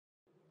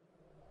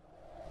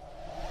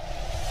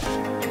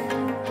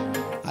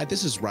Hi,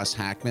 this is Russ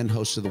Hackman,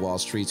 host of the Wall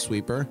Street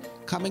Sweeper.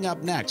 Coming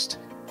up next,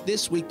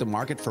 this week the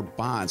market for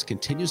bonds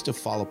continues to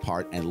fall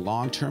apart and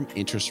long-term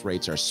interest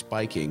rates are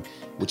spiking,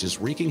 which is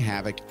wreaking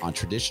havoc on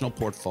traditional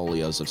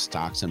portfolios of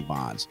stocks and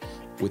bonds.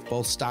 With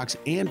both stocks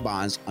and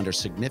bonds under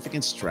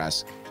significant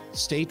stress,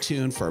 stay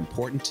tuned for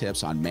important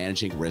tips on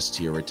managing risk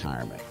to your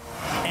retirement.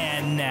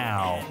 And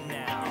now,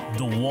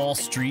 the Wall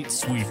Street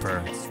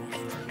Sweeper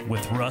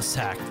with Russ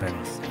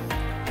Hackman.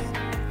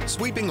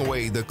 Sweeping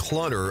away the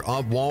clutter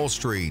of Wall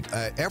Street.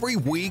 Every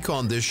week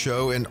on this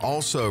show, and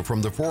also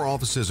from the 4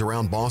 offices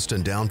around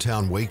Boston,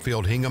 downtown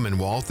Wakefield, Hingham, and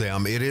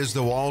Waltham, it is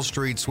the Wall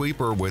Street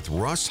Sweeper with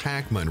Russ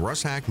Hackman.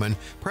 Russ Hackman,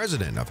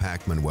 president of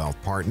Hackman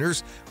Wealth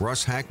Partners.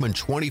 Russ Hackman,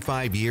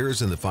 25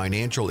 years in the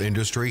financial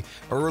industry,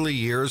 early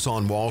years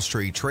on Wall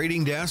Street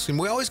trading desks, and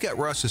we always get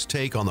Russ's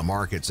take on the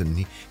markets,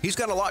 and he's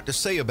got a lot to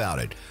say about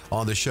it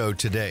on the show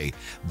today.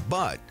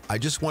 But I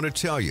just want to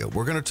tell you,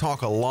 we're going to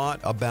talk a lot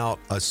about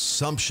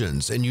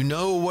assumptions, and you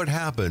know what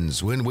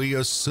happens when we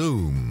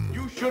assume.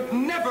 You should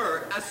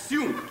never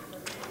assume,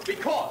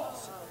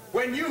 because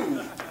when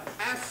you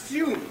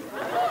assume,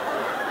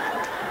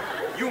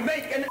 you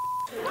make an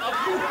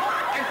of you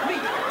and me.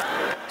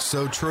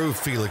 So true,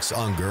 Felix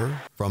Unger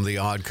from The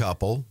Odd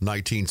Couple,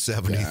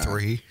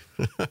 1973.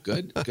 Yeah.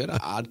 Good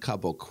Odd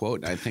Couple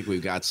quote. I think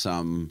we've got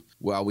some,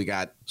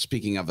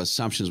 speaking of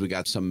assumptions, we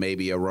got some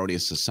maybe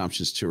erroneous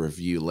assumptions to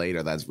review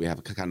later. We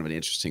have kind of an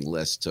interesting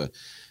list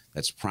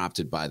that's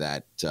prompted by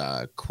that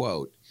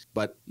quote.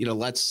 But,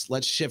 let's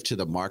shift to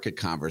the market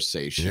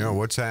conversation. Yeah,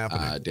 what's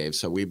happening? Dave.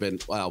 So we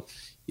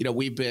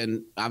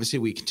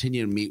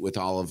continue to meet with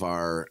all of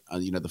our,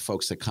 the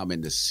folks that come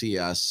in to see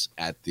us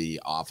at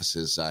the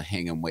offices,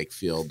 Hingham,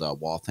 Wakefield,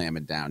 Waltham,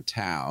 and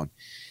downtown.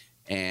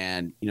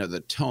 And,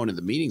 the tone of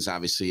the meetings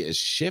obviously is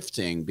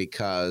shifting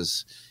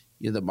because,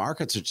 the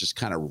markets are just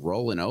kind of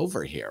rolling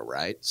over here,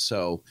 right?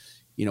 So,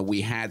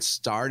 we had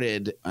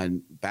started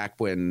back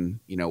when,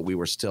 we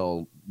were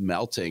still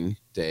melting,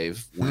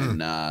 Dave, when,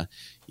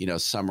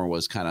 summer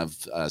was kind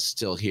of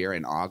still here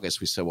in August.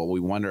 We said, well, we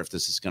wonder if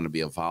this is going to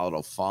be a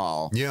volatile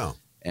fall. Yeah.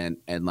 And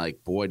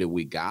like, boy, did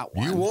we got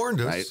one. You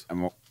warned us. Right?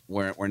 And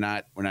we're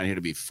not here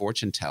to be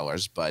fortune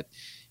tellers, but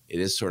it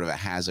is sort of a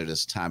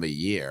hazardous time of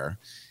year.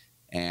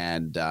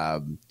 And,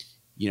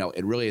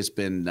 it really has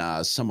been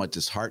somewhat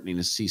disheartening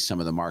to see some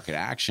of the market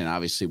action.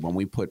 Obviously, when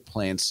we put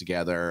plans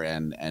together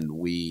and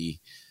we,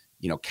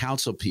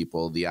 counsel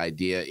people, the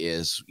idea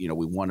is, we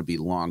want to be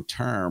long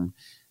term.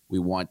 We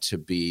want to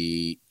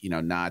be,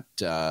 not,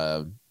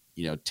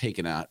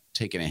 taking a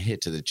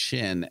hit to the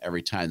chin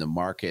every time the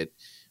market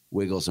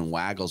wiggles and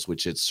waggles,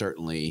 which it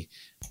certainly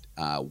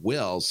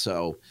will.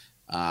 So,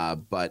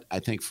 but I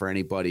think for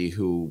anybody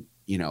who,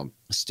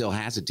 still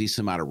has a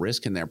decent amount of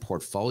risk in their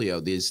portfolio,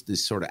 these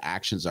sort of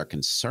actions are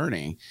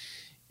concerning.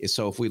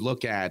 So if we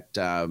look at,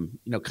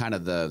 kind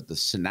of the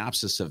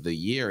synopsis of the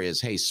year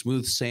is, hey,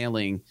 smooth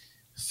sailing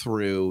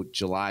through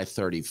July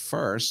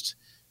 31st.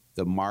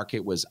 The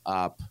market was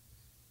up.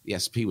 The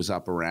S&P was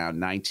up around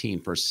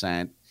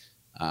 19%.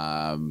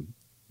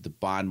 The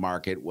bond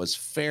market was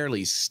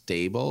fairly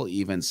stable,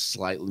 even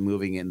slightly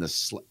moving in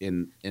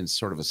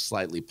sort of a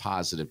slightly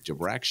positive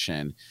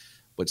direction.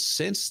 But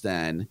since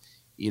then,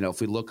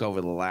 if we look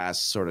over the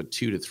last sort of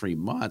 2 to 3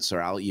 months,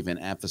 or I'll even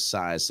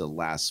emphasize the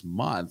last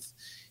month,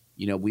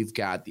 we've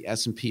got the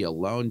S&P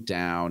alone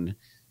down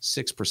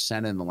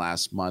 6% in the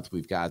last month.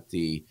 We've got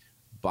the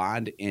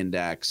bond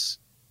index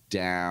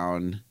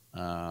down.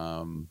 We've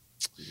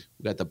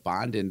got the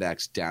bond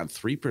index down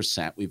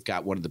 3%. We've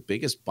got one of the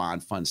biggest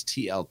bond funds,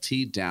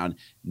 TLT, down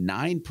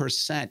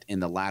 9% in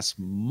the last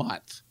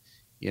month.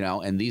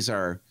 And these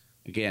are,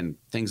 again,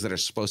 things that are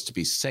supposed to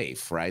be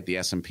safe, right? The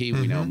S&P,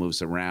 we know,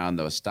 moves around.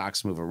 Those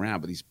stocks move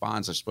around, but these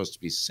bonds are supposed to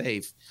be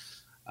safe.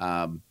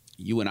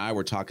 You and I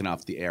were talking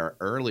off the air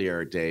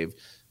earlier, Dave,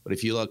 but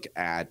if you look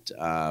at,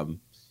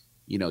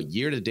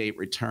 year-to-date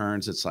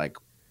returns, it's like,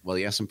 well,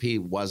 the S&P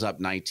was up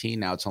 19.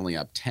 Now it's only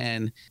up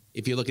 10.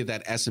 If you look at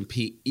that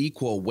S&P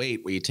equal weight,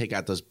 where you take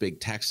out those big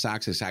tech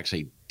stocks, it's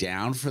actually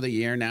down for the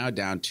year now,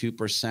 down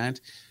 2%.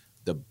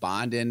 The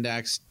bond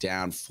index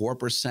down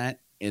 4%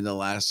 in the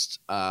last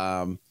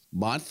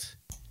month,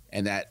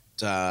 and that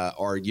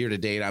or year to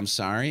date, I'm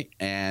sorry,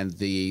 and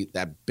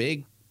that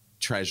big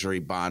Treasury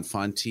bond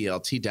fund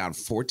TLT down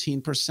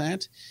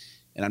 14%.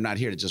 And I'm not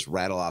here to just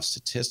rattle off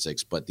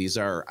statistics, but these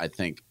are, I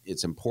think,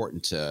 it's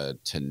important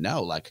to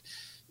know. Like,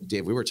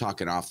 Dave, we were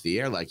talking off the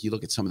air. Like, you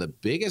look at some of the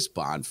biggest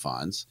bond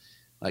funds,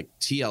 like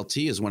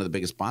TLT is one of the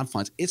biggest bond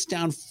funds. It's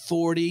down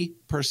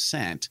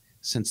 40%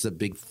 since the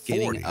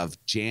beginning of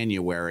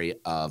January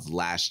of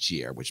last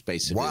year, which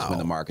basically is when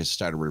the market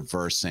started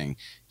reversing,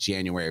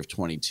 January of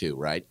 22,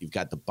 right? You've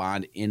got the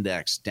bond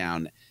index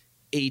down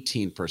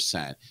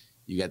 18%.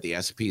 You got the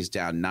S&P's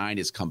down 9.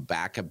 It's come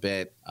back a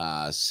bit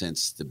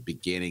since the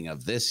beginning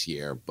of this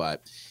year.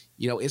 But,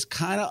 it's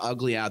kind of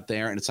ugly out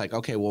there. And it's like,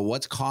 okay, well,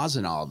 what's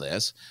causing all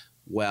this?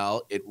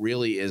 Well, it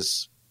really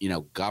is,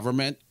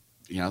 government,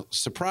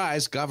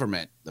 surprise,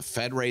 government, the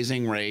Fed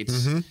raising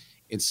rates.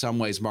 in some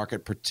ways,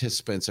 market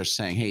participants are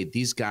saying, hey,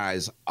 these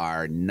guys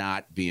are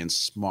not being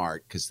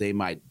smart because they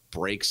might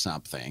break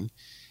something.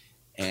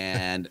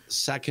 And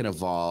second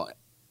of all,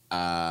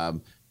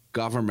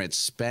 government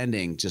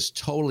spending just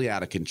totally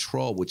out of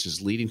control, which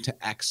is leading to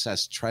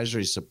excess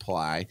treasury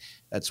supply.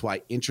 That's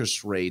why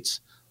interest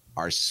rates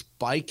are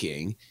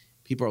spiking.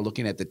 People are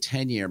looking at the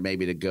 10-year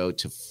maybe to go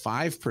to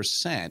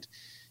 5%.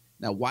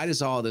 Now, why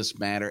does all this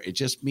matter? It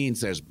just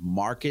means there's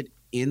market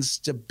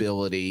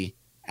instability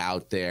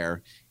out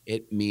there.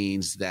 It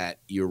means that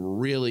you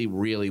really,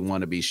 really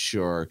want to be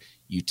sure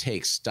you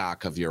take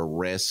stock of your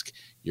risk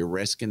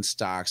in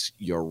stocks,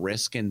 your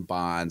risk in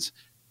bonds.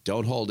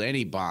 Don't hold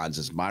any bonds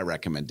is my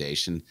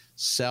recommendation.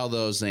 Sell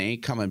those. They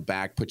ain't coming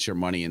back. Put your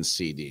money in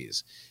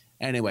CDs.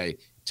 Anyway,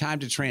 time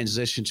to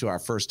transition to our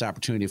first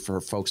opportunity for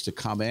folks to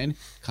come in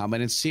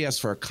and see us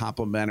for a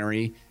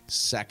complimentary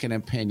second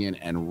opinion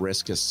and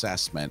risk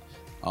assessment.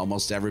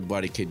 Almost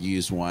everybody could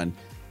use one.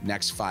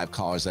 Next 5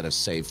 callers that have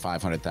saved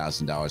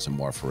 $500,000 or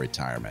more for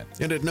retirement.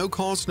 And at no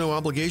cost, no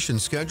obligation,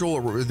 schedule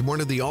one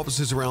of the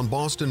offices around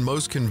Boston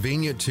most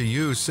convenient to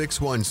you,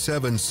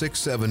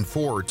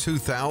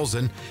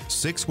 617-674-2000,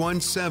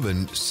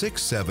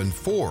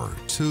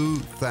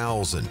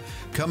 617-674-2000.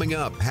 Coming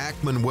up,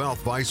 Hackman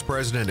Wealth Vice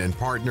President and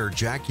Partner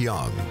Jack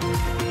Young.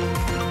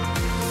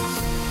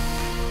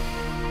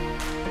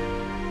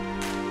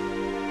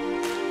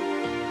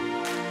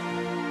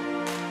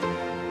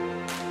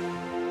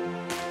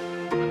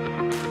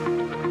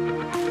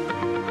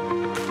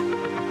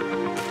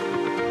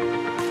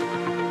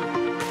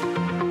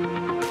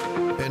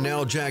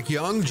 Jack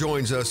Young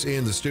joins us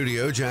in the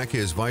studio. Jack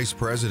is Vice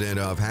President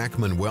of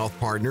Hackman Wealth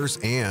Partners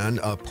and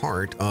a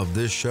part of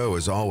this show.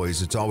 As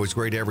always, it's always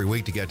great every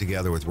week to get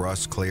together with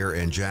Russ, Claire,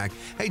 and Jack.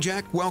 Hey,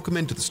 Jack, welcome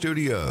into the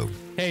studio.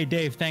 Hey,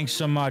 Dave, thanks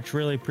so much.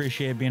 Really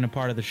appreciate being a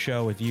part of the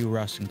show with you,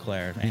 Russ, and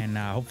Claire. And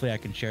hopefully I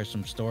can share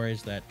some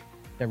stories that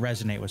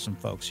resonate with some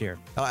folks here.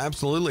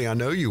 Absolutely. I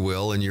know you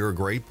will, and you're a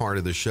great part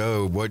of the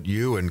show. What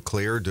you and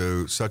Claire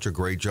do such a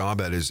great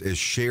job at is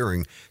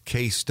sharing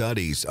case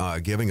studies,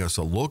 giving us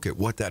a look at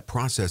what that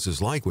process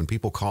is like when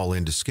people call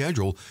in to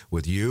schedule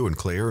with you and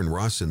Claire and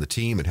Russ and the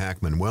team at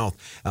Hackman Wealth.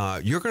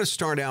 You're going to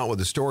start out with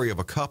the story of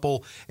a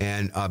couple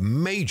and a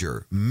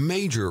major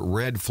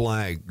red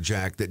flag,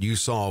 Jack, that you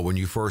saw when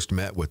you first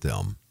met with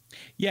them.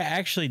 Yeah,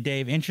 actually,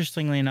 Dave,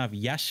 interestingly enough,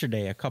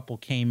 yesterday a couple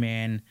came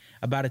in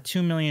about a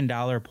 $2 million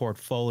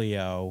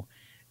portfolio,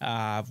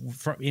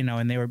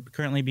 and they were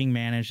currently being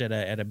managed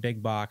at a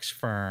big box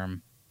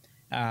firm.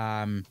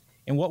 And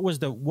what was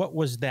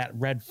that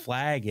red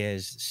flag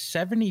is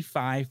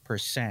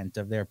 75%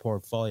 of their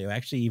portfolio,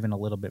 actually even a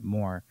little bit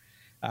more,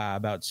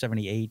 about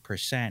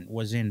 78%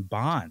 was in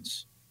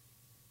bonds.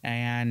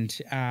 And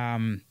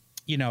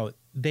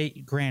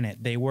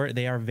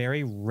they are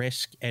very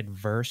risk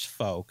adverse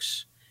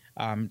folks.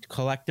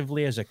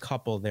 Collectively as a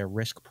couple, their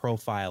risk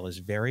profile is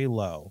very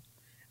low.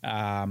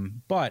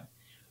 And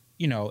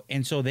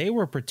so they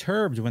were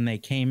perturbed when they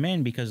came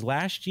in because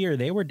last year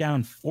they were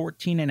down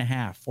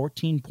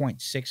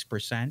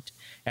 14.6%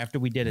 after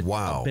we did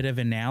a bit of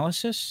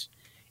analysis.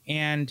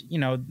 And,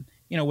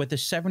 with the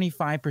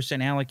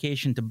 75%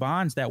 allocation to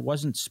bonds, that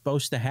wasn't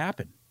supposed to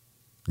happen.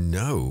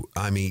 No,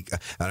 I mean,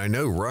 and I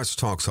know Russ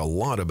talks a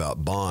lot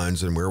about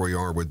bonds and where we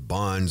are with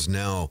bonds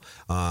now.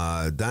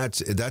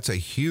 That's a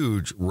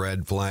huge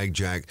red flag,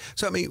 Jack.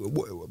 So, I mean,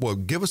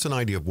 give us an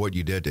idea of what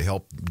you did to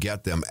help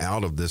get them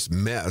out of this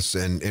mess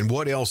and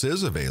what else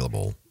is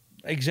available.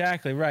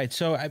 Exactly right.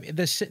 So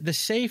the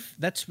safe,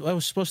 that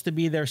was supposed to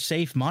be their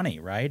safe money,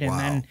 right? And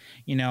then,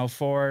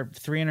 for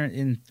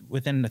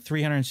within the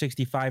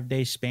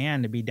 365-day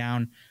span to be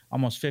down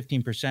almost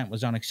 15%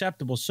 was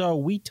unacceptable. So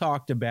we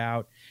talked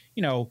about,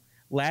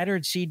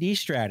 laddered CD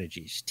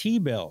strategies,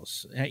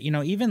 T-bills,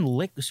 even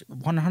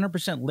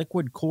 100%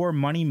 liquid core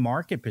money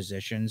market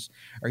positions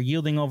are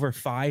yielding over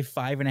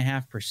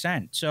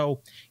 5.5%. So,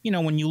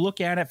 when you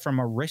look at it from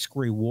a risk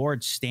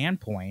reward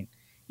standpoint,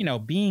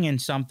 being in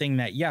something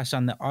that, yes,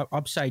 on the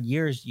upside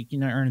years, you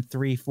can earn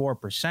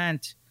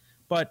 3-4%.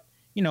 But,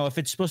 if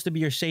it's supposed to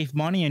be your safe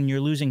money and you're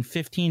losing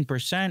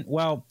 15%,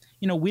 well,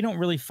 we don't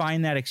really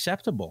find that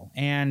acceptable.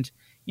 And,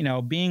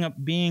 showing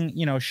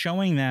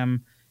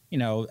them,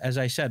 as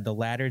I said, the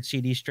laddered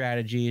CD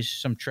strategies,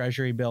 some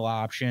treasury bill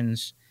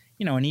options,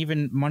 and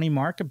even money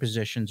market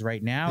positions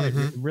right now, it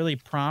really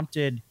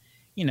prompted,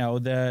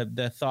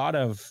 the thought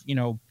of,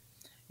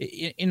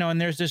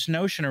 and there's this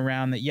notion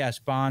around that, yes,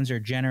 bonds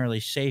are generally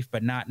safe,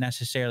 but not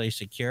necessarily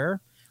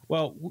secure.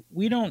 Well,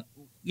 we don't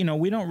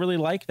really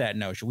like that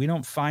notion. We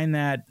don't find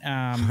that.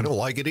 I don't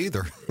like it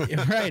either.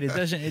 Right.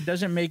 It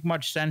doesn't make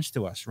much sense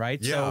to us.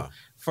 Right. Yeah.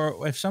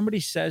 So if somebody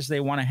says they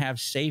want to have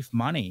safe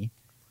money,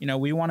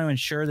 we want to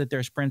ensure that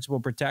there's principal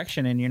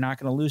protection and you're not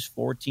going to lose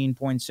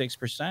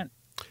 14.6%.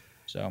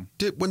 So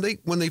when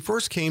they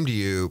first came to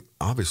you,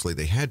 obviously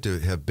they had to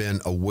have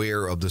been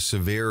aware of the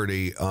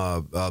severity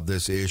of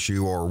this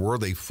issue, or were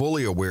they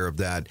fully aware of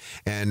that?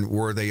 And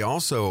were they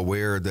also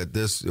aware that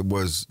this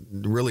was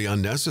really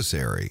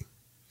unnecessary?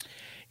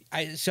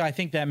 So I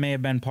think that may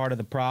have been part of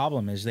the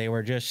problem is they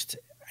were just,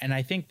 and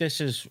I think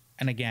this is,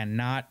 and again,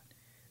 not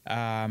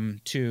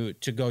to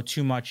go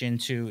too much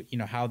into,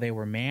 how they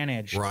were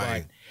managed,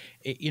 right.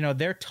 But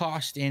they're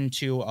tossed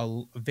into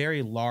a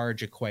very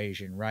large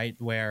equation, right?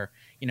 Where,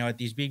 at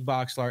these big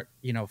box,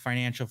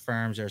 financial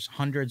firms, there's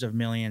hundreds of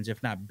millions,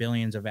 if not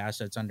billions of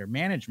assets under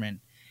management.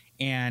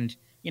 And,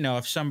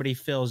 if somebody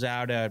fills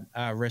out a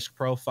risk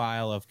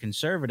profile of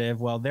conservative,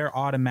 well, they're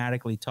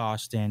automatically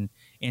tossed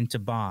into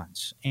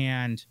bonds.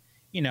 And,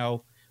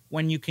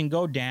 when you can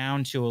go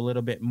down to a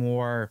little bit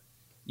more,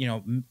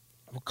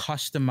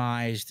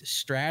 customized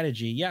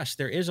strategy, yes,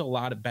 there is a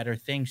lot of better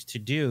things to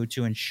do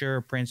to ensure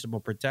principal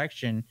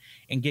protection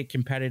and get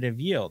competitive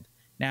yield.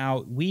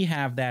 Now, we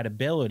have that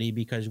ability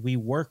because we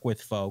work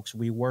with folks.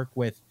 We work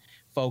with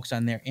folks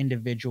on their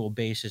individual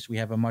basis. We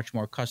have a much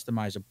more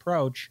customized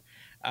approach,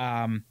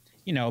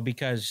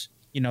 because,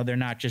 they're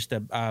not just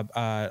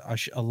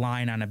a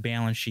line on a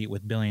balance sheet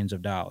with billions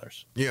of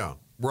dollars. Yeah.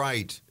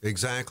 Right,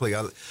 exactly.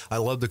 I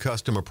love the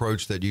custom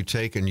approach that you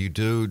take, and you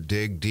do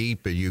dig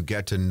deep and you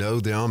get to know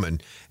them,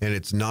 and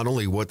it's not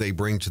only what they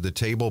bring to the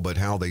table, but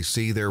how they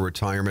see their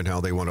retirement,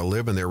 how they want to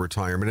live in their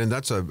retirement, and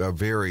that's a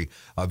very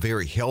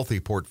healthy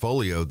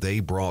portfolio they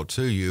brought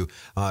to you.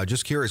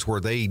 Just curious, were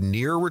they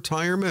near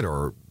retirement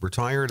or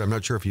retired? I'm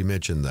not sure if you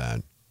mentioned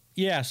that.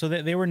 Yeah, so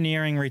they were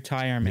nearing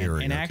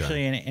retirement.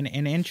 Actually, an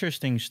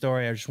interesting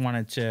story I just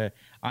wanted to,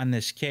 on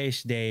this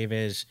case, Dave,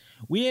 is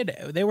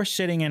they were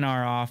sitting in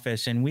our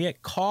office, and we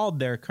had called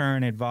their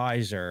current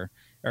advisor,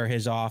 or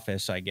his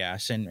office, I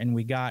guess, and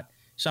we got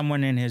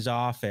someone in his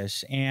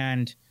office,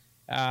 and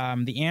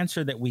the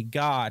answer that we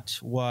got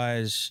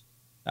was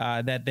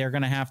that they're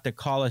going to have to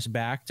call us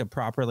back to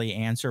properly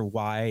answer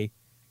why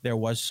there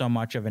was so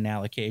much of an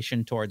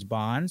allocation towards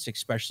bonds,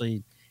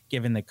 especially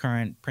given the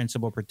current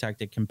principal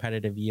protected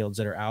competitive yields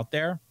that are out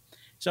there.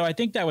 So I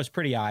think that was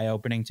pretty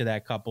eye-opening to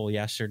that couple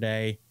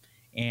yesterday.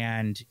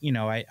 And,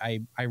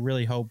 I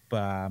really hope,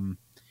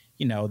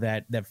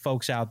 that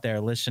folks out there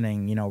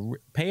listening,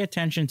 pay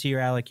attention to your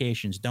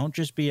allocations. Don't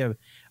just be a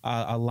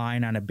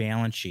line on a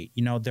balance sheet.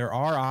 There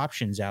are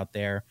options out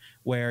there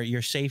where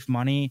your safe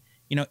money,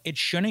 it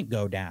shouldn't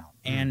go down.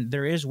 And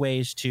there is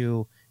ways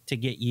to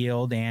get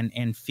yield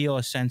and feel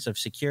a sense of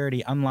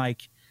security,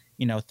 unlike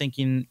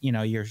thinking,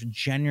 you're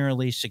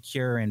generally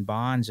secure in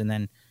bonds and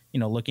then,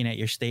 looking at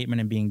your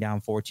statement and being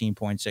down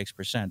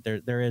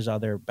 14.6%. There is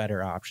other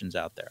better options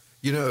out there.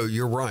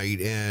 You're right.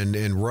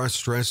 And Russ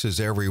stresses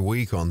every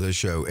week on this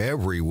show,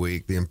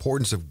 the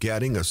importance of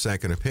getting a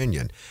second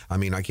opinion. I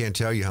mean, I can't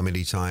tell you how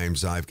many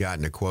times I've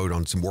gotten a quote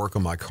on some work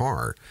on my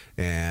car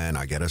and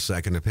I get a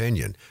second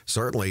opinion.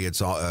 Certainly,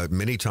 it's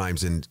many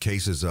times in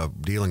cases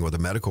of dealing with a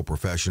medical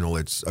professional,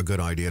 it's a good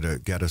idea to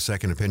get a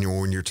second opinion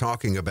when you're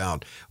talking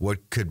about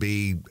what could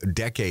be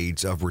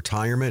decades of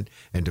retirement,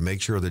 and to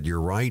make sure that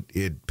you're right,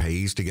 it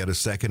pays to get a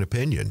second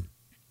opinion.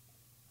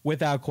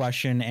 Without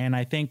question. And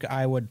I think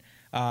I would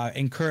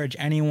encourage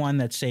anyone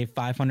that saved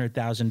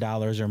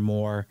 $500,000 or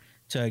more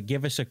to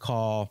give us a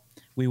call.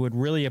 We would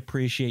really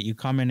appreciate you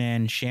coming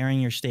in,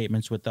 sharing your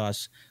statements with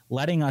us,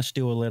 letting us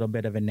do a little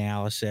bit of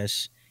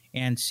analysis,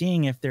 and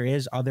seeing if there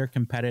is other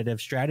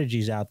competitive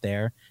strategies out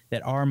there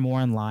that are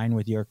more in line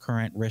with your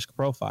current risk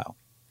profile.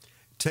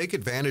 Take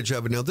advantage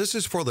of it. Now, this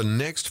is for the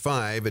next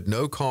 5 at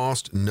no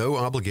cost, no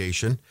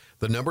obligation.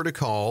 The number to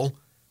call,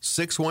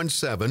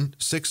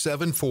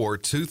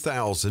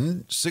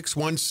 617-674-2000,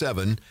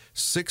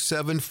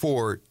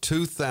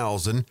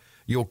 617-674-2000.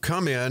 You'll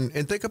come in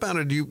and think about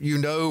it.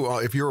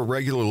 If you're a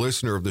regular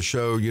listener of the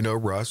show,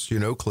 Russ,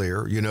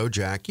 Claire,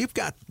 Jack. You've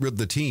got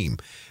the team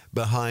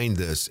behind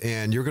this,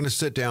 and you're going to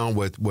sit down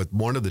with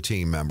one of the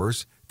team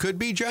members. Could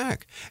be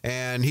Jack,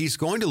 and he's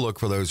going to look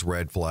for those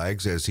red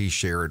flags as he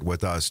shared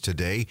with us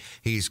today.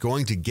 He's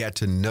going to get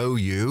to know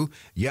you.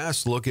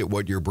 Yes, look at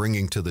what you're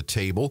bringing to the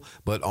table,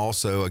 but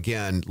also,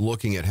 again,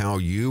 looking at how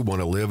you want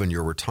to live in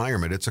your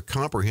retirement. It's a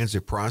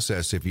comprehensive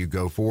process if you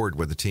go forward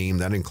with the team.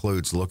 That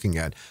includes looking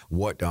at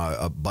what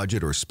a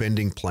budget or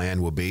spending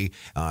plan will be,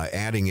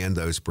 adding in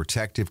those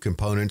protective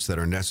components that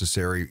are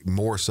necessary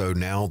more so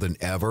now than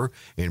ever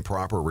in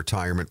proper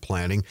retirement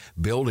planning,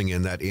 building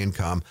in that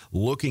income,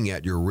 looking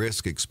at your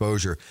risk exposure.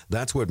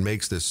 That's what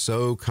makes this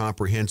so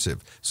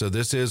comprehensive. So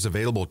this is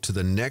available to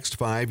the next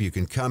 5. You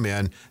can come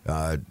in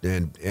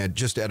and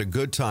just at a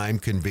good time,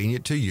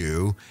 convenient to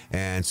you,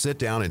 and sit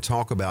down and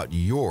talk about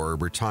your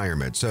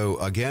retirement. So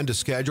again, to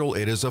schedule,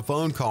 it is a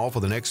phone call for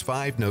the next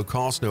 5, no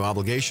cost, no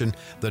obligation.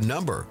 The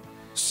number,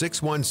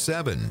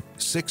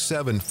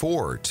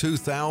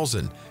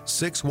 617-674-2000,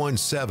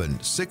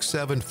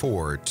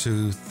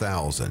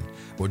 617-674-2000.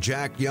 Well,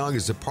 Jack Young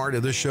is a part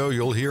of this show.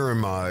 You'll hear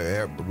him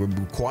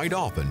quite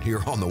often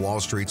here on the Wall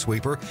Street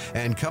Sweeper.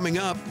 And coming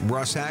up,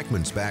 Russ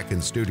Hackman's back in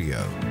studio.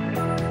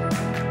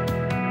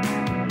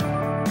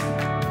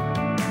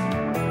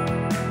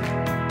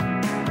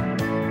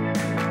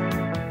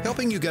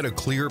 Helping you get get a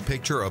clear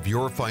picture of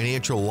your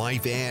financial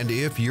life, and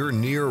if you're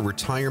near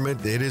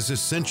retirement, it is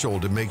essential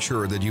to make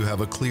sure that you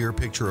have a clear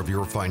picture of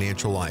your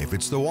financial life.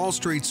 It's the Wall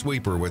Street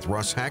Sweeper with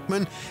Russ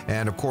Hackman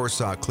and, of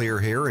course, Claire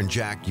Hare and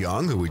Jack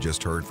Young, who we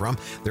just heard from.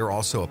 They're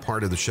also a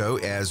part of the show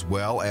as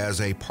well as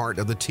a part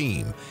of the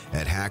team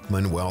at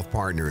Hackman Wealth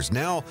Partners.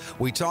 Now,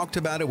 we talked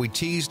about it, we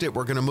teased it.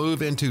 We're going to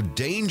move into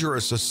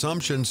dangerous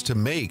assumptions to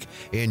make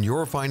in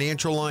your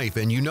financial life.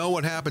 And you know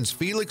what happens.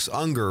 Felix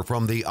Unger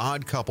from the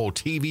Odd Couple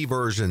TV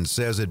version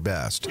says it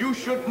best. You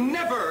should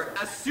never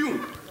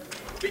assume,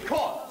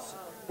 because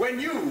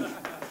when you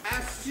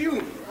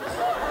assume,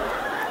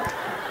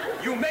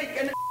 you make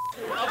an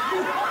of you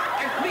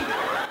and me.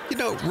 You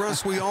know,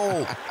 Russ, we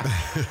all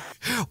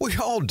we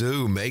all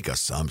do make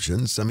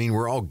assumptions. I mean,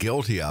 we're all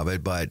guilty of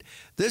it, but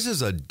this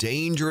is a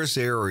dangerous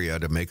area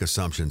to make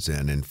assumptions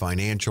in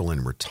financial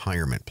and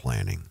retirement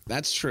planning.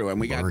 That's true. And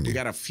we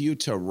got a few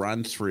to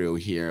run through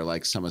here,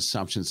 like some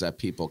assumptions that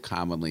people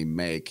commonly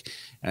make.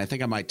 And I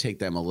think I might take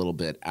them a little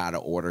bit out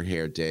of order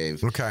here,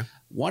 Dave. Okay.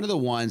 One of the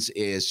ones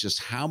is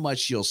just how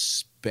much you'll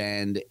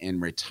spend in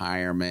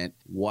retirement.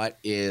 What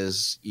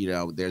is,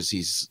 there's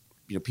these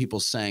people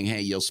saying, hey,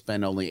 you'll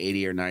spend only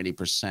 80 or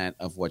 90%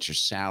 of what your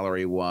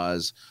salary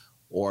was,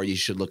 or you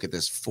should look at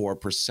this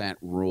 4%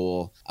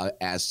 rule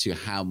as to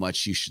how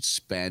much you should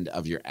spend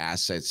of your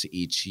assets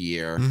each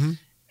year. Mm-hmm.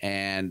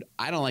 And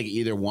I don't like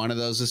either one of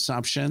those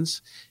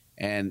assumptions.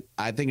 And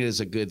I think it is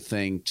a good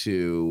thing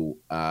to,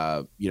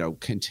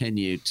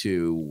 continue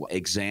to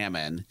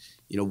examine.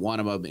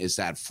 One of them is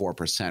that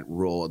 4%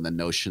 rule and the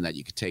notion that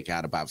you could take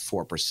out about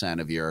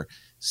 4% of your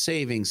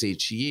savings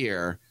each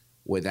year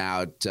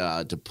without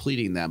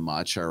depleting them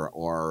much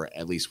or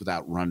at least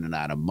without running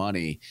out of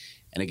money.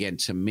 And again,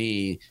 to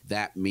me,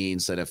 that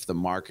means that if the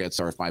markets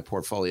or if my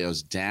portfolio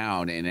is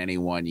down in any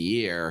one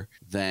year,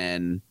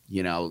 then,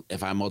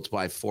 if I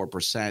multiply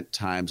 4%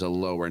 times a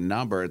lower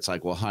number, it's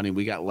like, well, honey,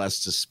 we got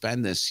less to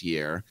spend this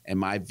year. And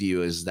my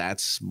view is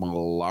that's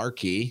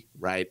malarkey,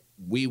 right?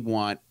 I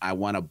want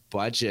a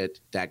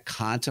budget that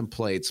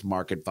contemplates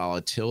market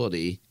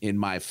volatility in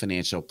my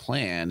financial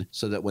plan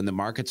so that when the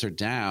markets are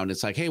down,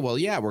 it's like, hey, well,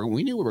 yeah,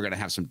 we knew we were going to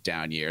have some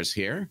down years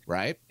here,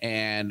 right?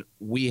 And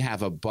we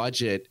have a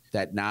budget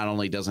that not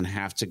only doesn't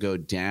have to go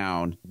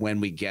down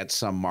when we get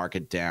some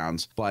market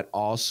downs, but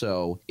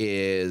also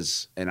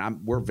is, and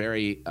we're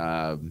very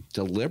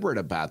deliberate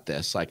about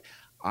this, like,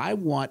 I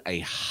want a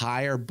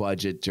higher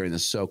budget during the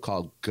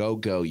so-called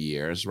go-go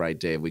years, right,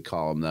 Dave? We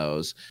call them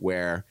those,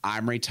 where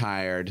I'm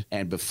retired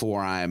and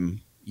before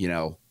I'm,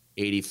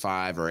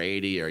 85 or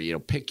 80 or,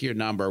 pick your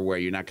number where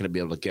you're not going to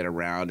be able to get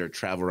around or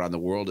travel around the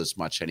world as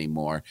much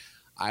anymore.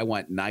 I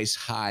want nice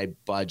high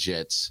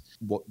budgets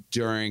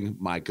during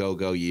my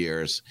go-go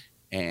years.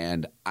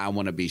 And I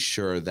want to be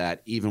sure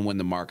that even when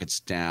the market's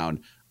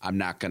down, I'm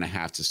not going to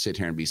have to sit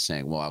here and be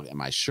saying, well,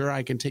 am I sure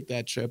I can take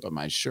that trip? Am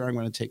I sure I'm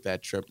going to take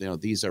that trip?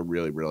 These are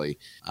really, really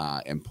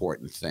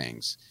important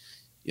things.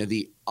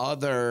 The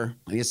other,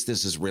 I guess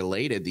this is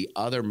related, the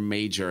other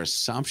major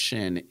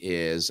assumption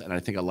is, and I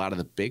think a lot of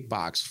the big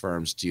box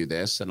firms do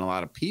this and a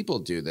lot of people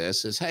do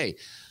this, is, hey,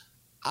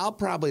 I'll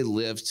probably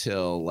live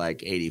till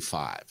like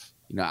 85.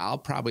 I'll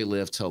probably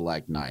live till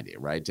like 90,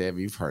 right, Dave?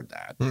 You've heard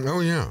that.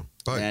 Oh, yeah.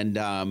 But,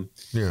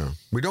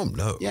 we don't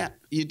know. Yeah,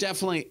 you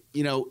definitely,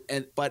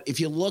 but if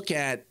you look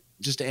at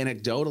just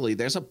anecdotally,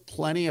 there's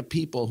plenty of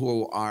people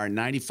who are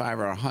 95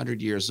 or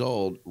 100 years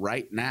old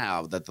right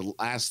now that the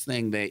last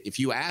thing if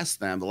you ask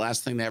them, the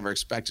last thing they ever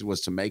expected was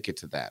to make it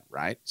to that,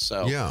 right?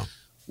 So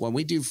when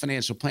we do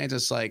financial plans,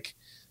 it's like,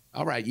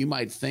 all right, you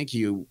might think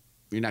you're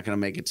not going to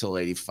make it till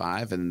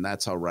 85, and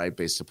that's all right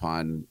based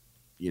upon,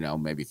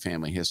 maybe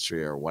family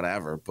history or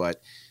whatever.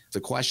 But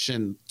the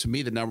question, to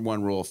me, the number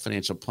one rule of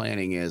financial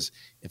planning is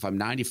if I'm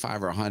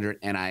 95 or 100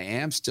 and I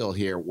am still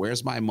here,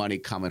 where's my money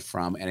coming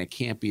from? And it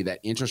can't be that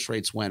interest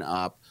rates went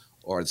up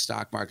or the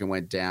stock market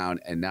went down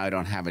and now I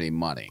don't have any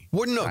money.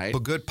 Wouldn't a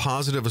good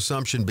positive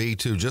assumption be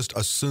to just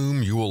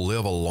assume you will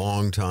live a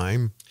long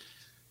time?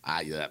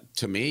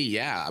 To me,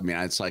 yeah. I mean,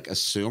 it's like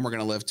assume we're going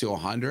to live to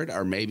 100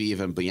 or maybe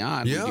even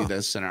beyond. Yeah. We do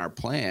this in our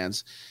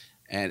plans.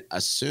 And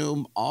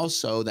assume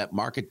also that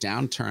market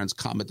downturns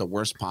come at the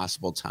worst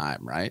possible time,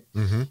 right?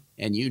 Mm-hmm.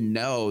 And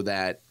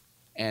that,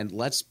 and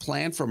let's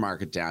plan for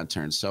market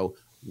downturns. So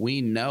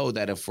we know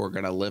that if we're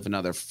going to live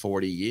another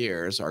 40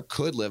 years or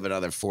could live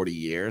another 40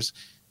 years,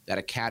 that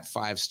a Cat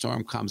 5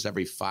 storm comes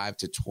every 5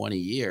 to 20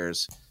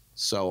 years.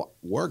 So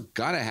we're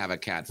going to have a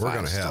Cat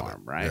 5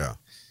 storm, right? Yeah.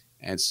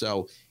 And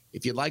so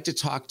if you'd like to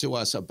talk to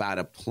us about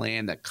a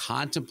plan that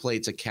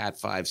contemplates a Cat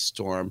 5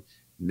 storm,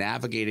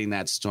 navigating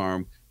that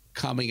storm,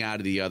 coming out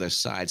of the other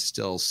side,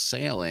 still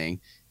sailing,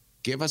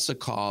 give us a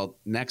call.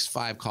 Next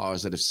 5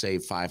 callers that have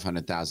saved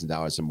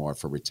 $500,000 or more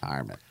for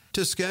retirement.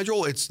 To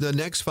schedule, it's the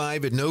next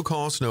 5 at no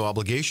cost, no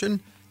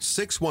obligation.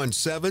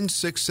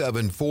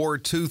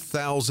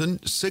 617-674-2000,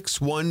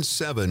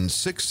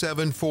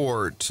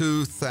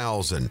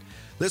 617-674-2000.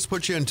 Let's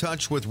put you in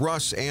touch with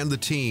Russ and the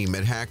team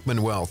at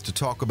Hackman Wealth to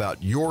talk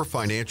about your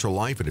financial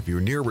life. And if you're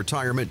near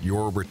retirement,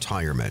 your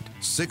retirement.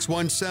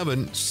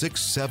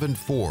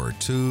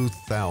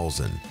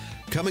 617-674-2000.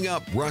 Coming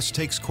up, Russ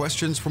takes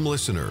questions from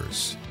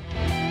listeners.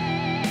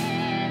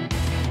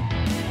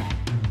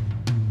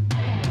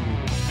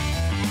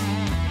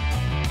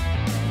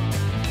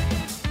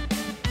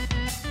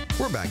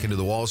 We're back into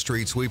the Wall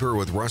Street Sweeper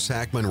with Russ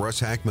Hackman. Russ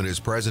Hackman is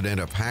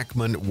president of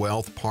Hackman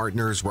Wealth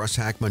Partners. Russ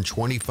Hackman,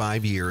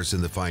 25 years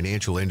in the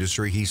financial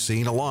industry. He's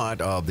seen a lot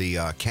of the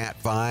Cat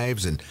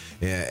 5s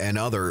and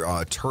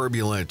other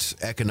turbulent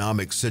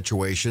economic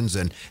situations.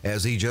 And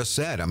as he just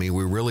said, I mean,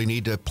 we really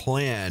need to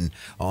plan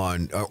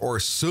on or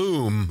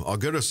assume, a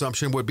good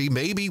assumption would be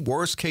maybe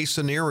worst case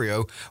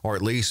scenario, or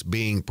at least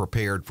being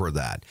prepared for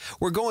that.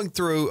 We're going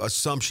through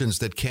assumptions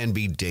that can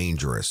be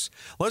dangerous.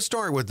 Let's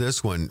start with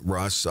this one,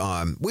 Russ.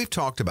 We've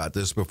talked about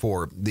this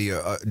before,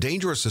 the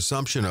dangerous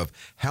assumption of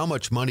how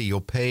much money you'll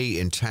pay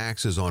in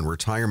taxes on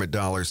retirement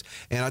dollars.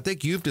 And I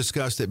think you've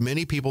discussed that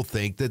many people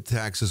think that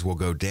taxes will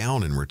go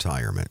down in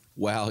retirement.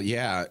 Well,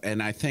 yeah.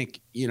 And I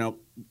think,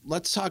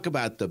 let's talk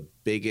about the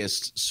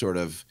biggest sort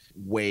of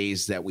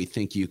ways that we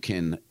think you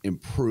can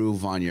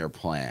improve on your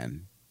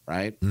plan,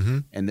 right?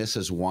 Mm-hmm. And this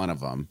is one of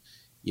them.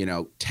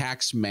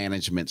 Tax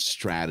management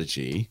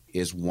strategy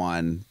is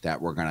one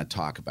that we're going to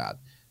talk about.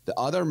 The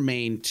other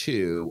main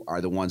two are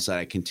the ones that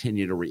I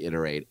continue to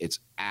reiterate. It's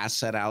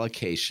asset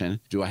allocation.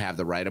 Do I have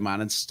the right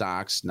amount in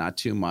stocks? Not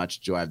too much.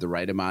 Do I have the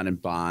right amount in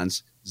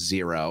bonds?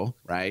 Zero,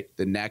 right?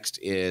 The next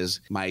is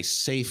my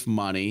safe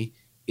money.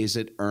 Is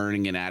it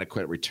earning an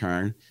adequate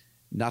return?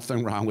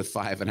 Nothing wrong with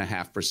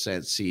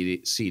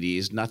 5.5%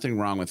 CDs. Nothing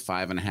wrong with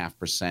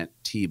 5.5%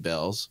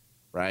 T-bills,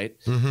 right?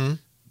 Mm-hmm.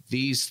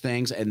 These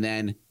things, and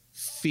then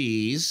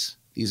fees.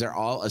 These are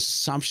all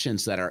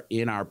assumptions that are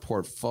in our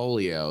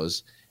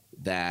portfolios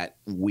that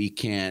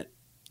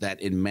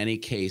that in many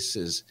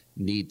cases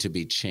need to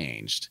be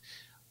changed.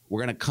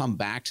 We're going to come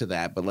back to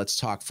that, but let's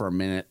talk for a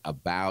minute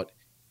about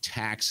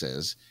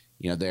taxes.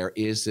 There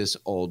is this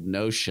old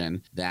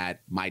notion that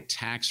my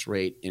tax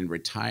rate in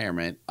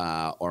retirement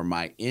or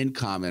my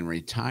income in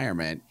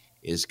retirement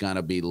is going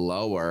to be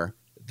lower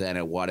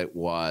than what it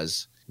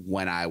was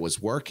when I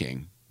was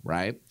working,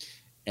 right?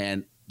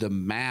 And the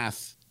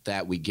math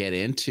that we get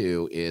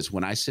into is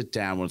when I sit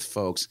down with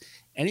folks,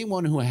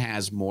 anyone who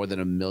has more than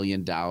 $1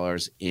 million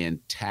in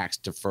tax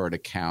deferred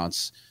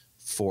accounts,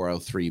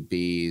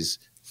 403Bs,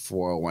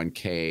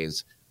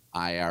 401Ks,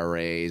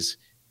 IRAs,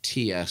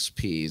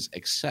 TSPs,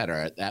 et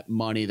cetera, that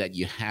money that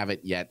you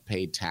haven't yet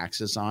paid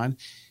taxes on,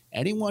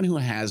 anyone who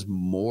has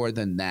more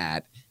than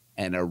that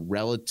and a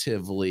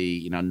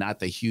relatively, not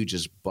the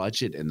hugest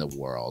budget in the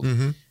world,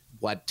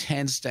 what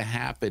tends to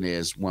happen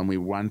is when we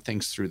run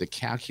things through the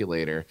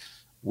calculator,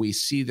 we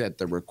see that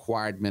the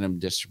required minimum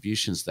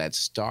distributions that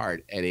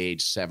start at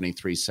age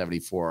 73,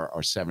 74,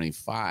 or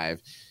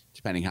 75,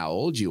 depending how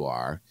old you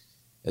are,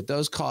 that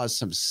those cause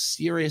some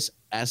serious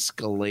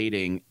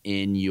escalating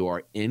in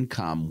your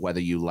income, whether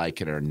you like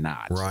it or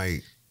not.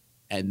 Right.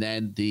 And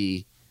then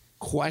the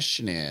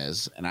question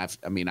is, and I've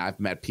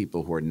met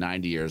people who are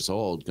 90 years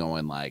old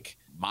going like,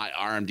 my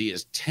RMD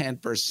is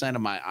 10%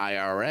 of my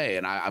IRA.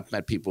 And I've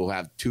met people who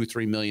have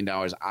 $2-3 million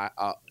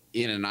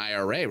in an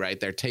IRA, right?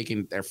 They're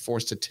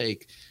forced to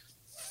take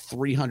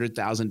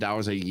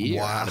 $300,000 a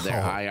year out of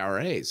their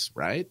IRAs,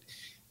 right?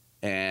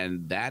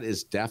 And that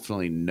is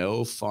definitely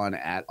no fun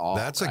at all.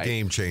 That's right? A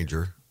game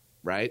changer.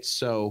 Right?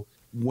 So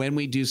when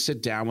we do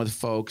sit down with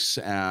folks,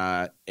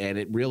 and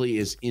it really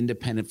is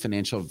independent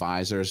financial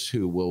advisors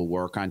who will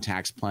work on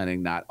tax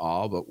planning, not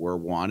all, but we're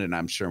one, and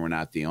I'm sure we're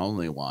not the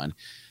only one.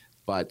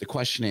 But the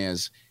question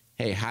is,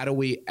 hey, how do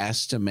we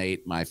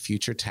estimate my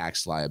future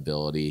tax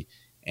liability?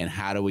 And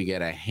how do we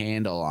get a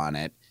handle on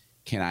it?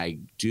 Can I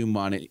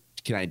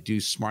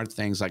do smart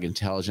things like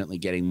intelligently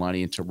getting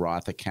money into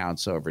Roth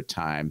accounts over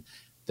time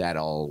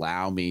that'll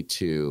allow me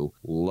to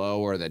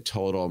lower the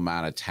total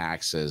amount of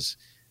taxes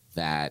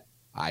that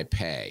I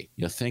pay?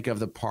 Think of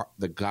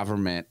the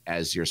government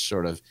as your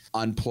sort of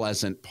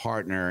unpleasant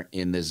partner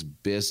in this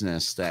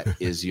business that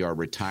is your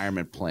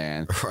retirement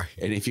plan. Right.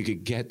 And if you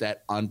could get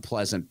that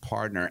unpleasant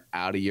partner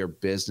out of your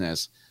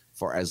business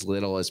for as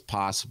little as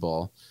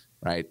possible,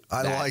 right?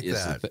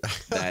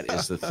 That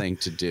is the thing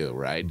to do,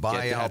 right?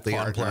 Buy out the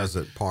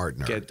unpleasant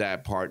partner. Get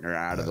that partner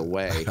out of the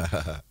way.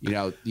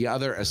 The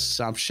other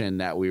assumption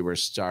that we were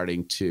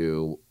starting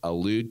to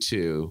allude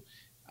to,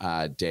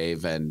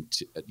 Dave, and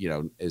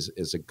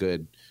is a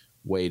good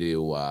way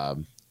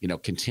to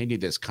continue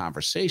this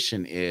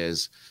conversation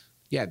is,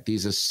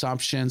 these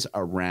assumptions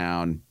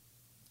around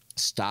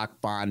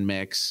stock bond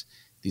mix.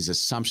 These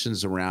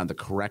assumptions around the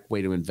correct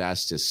way to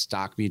invest is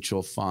stock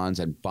mutual funds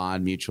and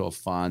bond mutual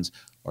funds,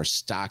 or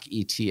stock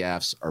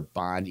ETFs or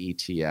bond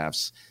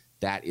ETFs.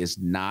 That is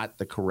not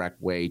the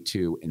correct way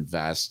to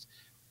invest,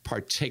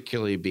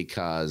 particularly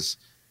because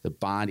the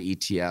bond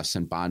ETFs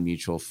and bond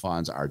mutual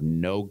funds are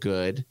no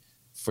good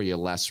for your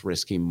less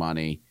risky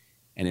money.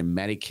 And in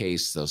many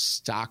cases, those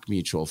stock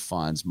mutual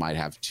funds might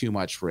have too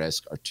much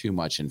risk or too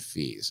much in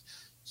fees.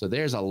 So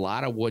there's a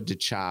lot of wood to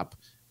chop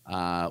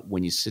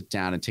when you sit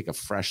down and take a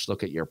fresh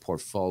look at your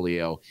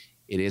portfolio.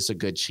 It is a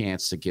good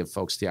chance to give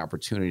folks the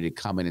opportunity to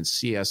come in and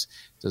see us.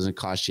 It doesn't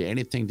cost you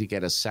anything to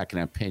get a second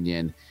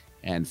opinion,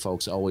 and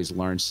folks always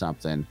learn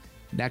something.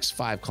 Next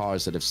 5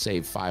 callers that have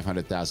saved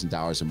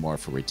 $500,000 or more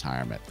for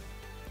retirement.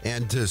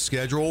 And to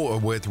schedule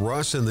with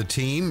Russ and the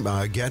team,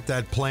 get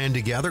that plan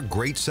together.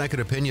 Great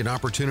second opinion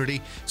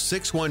opportunity.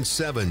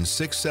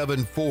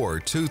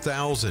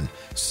 617-674-2000.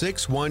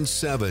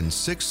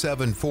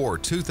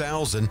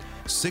 617-674-2000.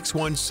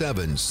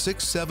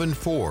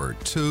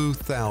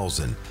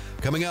 617-674-2000.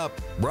 Coming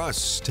up,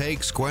 Russ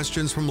takes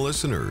questions from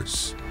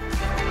listeners.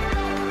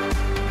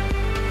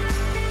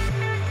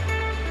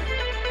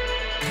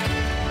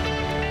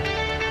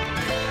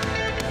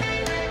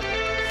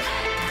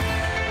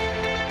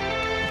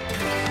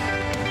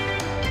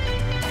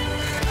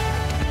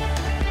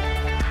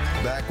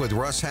 With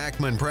Russ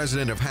Hackmann,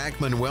 president of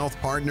Hackmann Wealth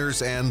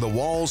Partners and the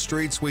Wall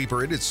Street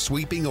Sweeper. It is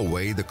sweeping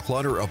away the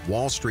clutter of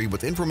Wall Street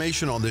with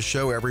information on this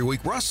show every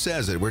week. Russ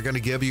says it. We're going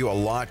to give you a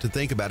lot to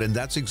think about, and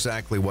that's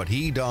exactly what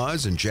he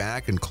does. And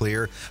Jack and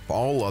Clear,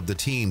 all of the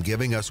team,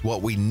 giving us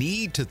what we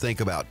need to think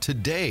about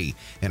today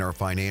in our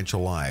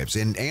financial lives.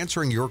 In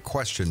answering your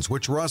questions,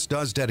 which Russ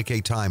does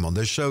dedicate time on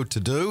this show to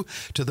do,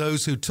 to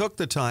those who took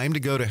the time to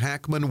go to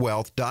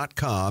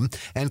HackmannWealth.com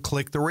and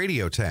click the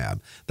radio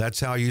tab. That's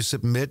how you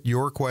submit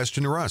your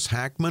question to Russ.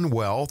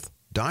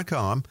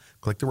 HackmannWealth.com.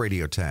 Click the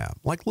radio tab,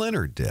 like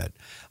Leonard did.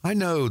 I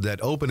know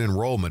that open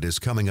enrollment is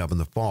coming up in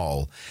the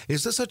fall.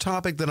 Is this a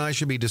topic that I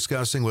should be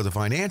discussing with a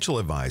financial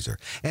advisor?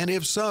 And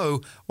if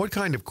so, what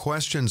kind of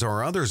questions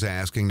are others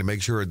asking to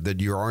make sure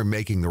that you are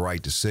making the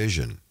right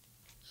decision?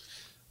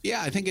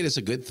 Yeah, I think it is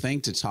a good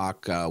thing to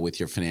talk with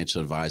your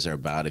financial advisor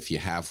about if you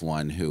have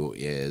one who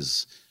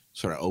is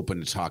sort of open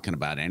to talking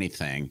about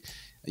anything.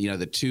 You know,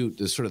 the two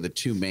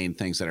main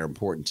things that are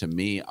important to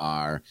me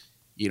are,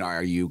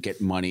 are you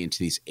getting money into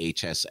these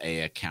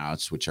HSA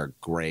accounts, which are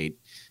great.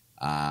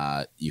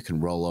 You can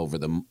roll over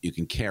them. You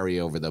can carry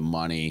over the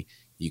money.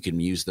 You can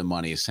use the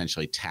money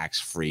essentially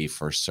tax-free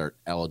for certain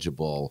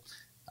eligible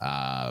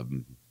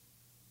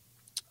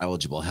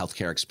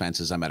healthcare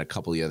expenses. I met a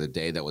couple the other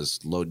day that was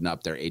loading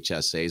up their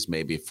HSAs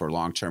maybe for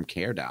long-term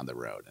care down the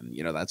road. And,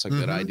 that's a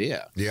good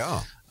idea.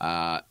 Yeah.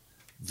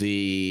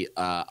 The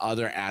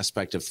other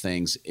aspect of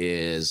things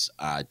is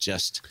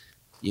just –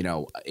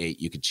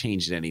 you could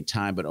change at any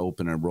time, but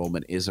open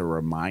enrollment is a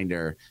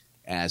reminder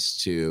as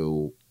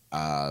to,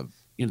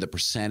 the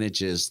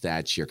percentages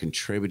that you're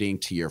contributing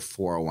to your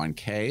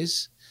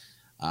 401ks.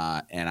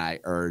 And I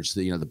urge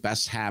the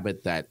best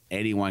habit that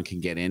anyone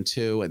can get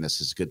into, and this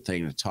is a good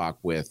thing to talk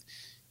with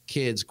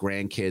kids,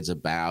 grandkids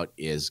about,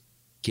 is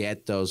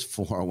get those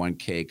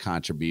 401k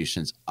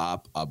contributions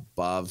up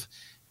above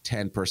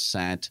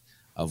 10%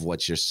 of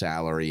what your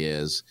salary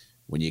is.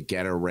 When you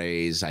get a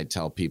raise, I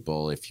tell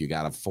people if you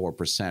got a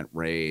 4%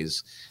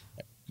 raise,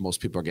 most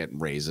people are getting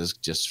raises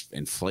just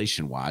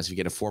inflation-wise. If you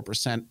get a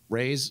 4%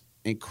 raise,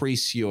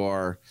 increase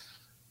your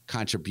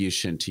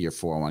contribution to your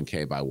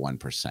 401k by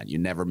 1%. You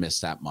never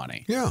miss that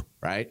money. Yeah.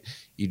 Right?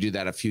 You do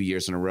that a few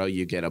years in a row,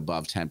 you get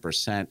above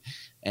 10%.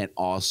 And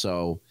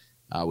also,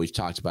 we've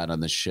talked about on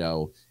the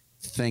show,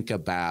 think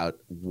about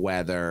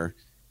whether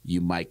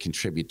you might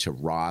contribute to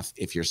Roth.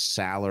 If your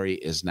salary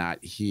is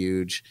not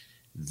huge,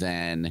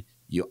 then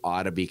you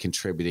ought to be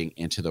contributing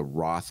into the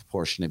Roth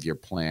portion of your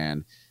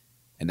plan.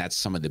 And that's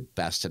some of the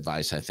best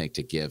advice I think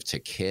to give to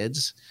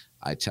kids.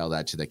 I tell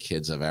that to the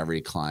kids of every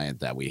client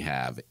that we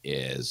have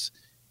is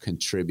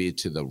contribute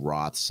to the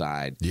Roth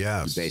side.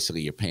 Yes.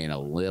 Basically, you're paying a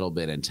little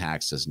bit in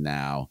taxes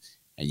now,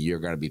 and you're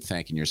going to be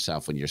thanking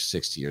yourself when you're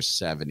 60 or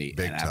 70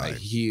 Big and have time. a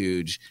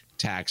huge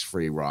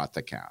tax-free Roth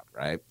account,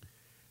 right?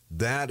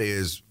 That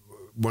is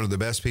one of the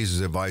best pieces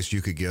of advice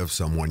you could give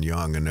someone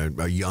young, and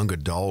a young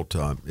adult,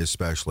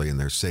 especially in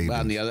their savings.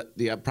 Well,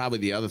 and probably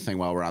the other thing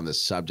while we're on this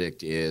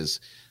subject is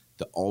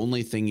the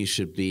only thing you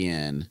should be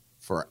in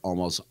for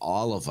almost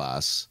all of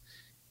us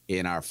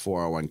in our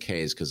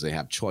 401ks, because they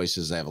have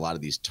choices. They have a lot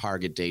of these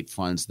target date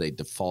funds they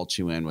default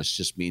you in, which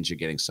just means you're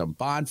getting some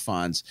bond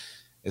funds,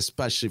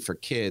 especially for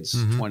kids,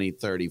 20,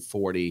 30,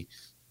 40,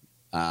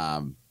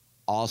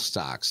 all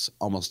stocks.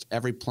 Almost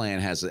every plan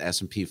has an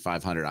S&P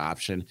 500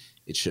 option.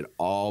 It should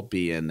all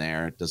be in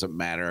there. It doesn't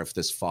matter if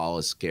this fall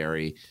is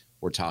scary.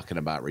 We're talking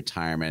about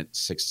retirement,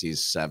 60s,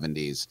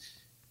 70s.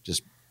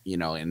 Just,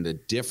 and the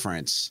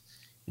difference,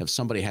 if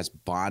somebody has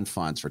bond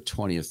funds for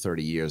 20 or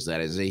 30 years,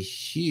 that is a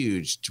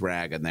huge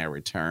drag on their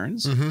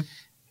returns.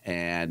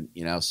 And,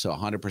 so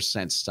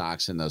 100%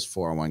 stocks in those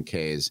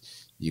 401ks,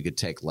 you could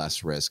take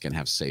less risk and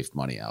have safe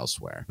money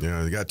elsewhere.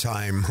 Yeah, you got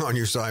time on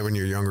your side when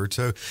you're younger,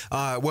 too.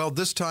 Well,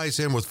 this ties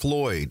in with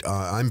Floyd.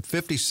 I'm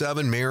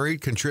 57,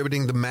 married,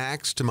 contributing the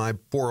max to my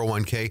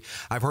 401k.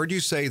 I've heard you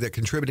say that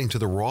contributing to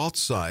the Roth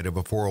side of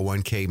a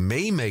 401k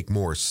may make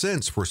more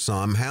sense for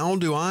some. How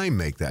do I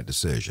make that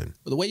decision?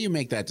 Well, the way you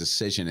make that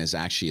decision is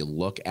actually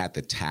look at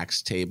the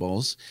tax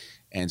tables.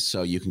 And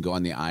so you can go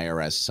on the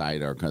IRS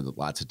site or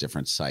lots of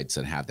different sites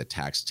that have the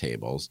tax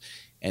tables.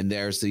 And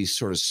there's these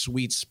sort of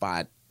sweet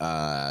spot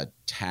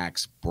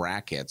tax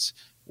brackets,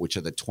 which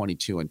are the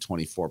 22 and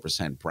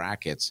 24%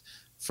 brackets.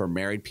 For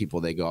married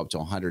people, they go up to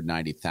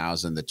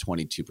 $190,000, the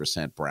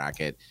 22%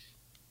 bracket,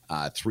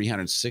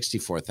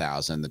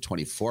 $364,000, the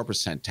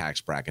 24%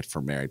 tax bracket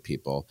for married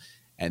people.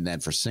 And then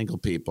for single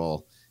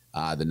people,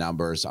 the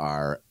numbers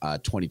are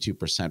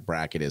 22%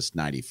 bracket is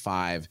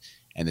 95,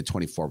 and the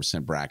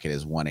 24% bracket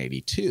is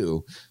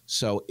 182.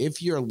 So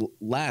if you're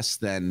less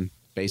than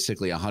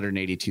basically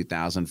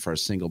 182,000 for a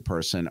single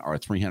person or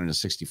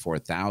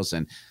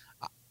 364,000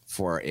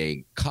 for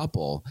a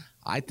couple,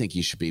 I think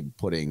you should be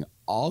putting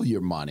all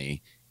your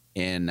money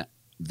in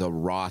the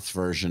Roth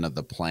version of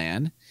the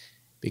plan,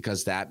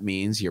 because that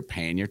means you're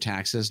paying your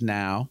taxes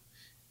now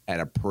at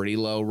a pretty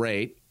low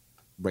rate.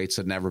 Rates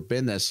have never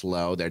been this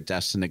low. They're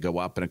destined to go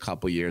up in a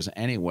couple of years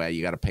anyway.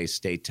 You got to pay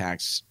state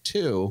tax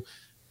too.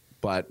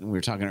 But we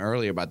were talking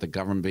earlier about the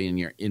government being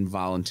your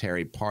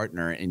involuntary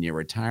partner in your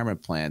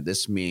retirement plan.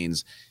 This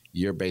means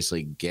you're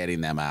basically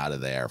getting them out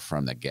of there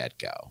from the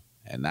get-go,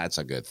 and that's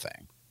a good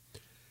thing.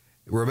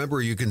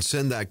 Remember, you can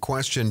send that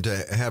question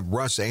to have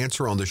Russ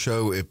answer on the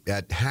show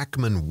at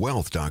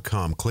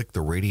hackmanwealth.com. Click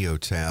the radio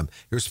tab.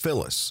 Here's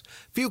Phyllis.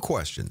 Few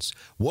questions.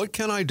 What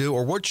can I do,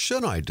 or what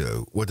should I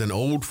do with an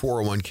old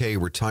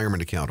 401k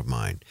retirement account of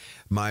mine?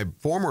 My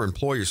former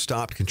employer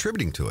stopped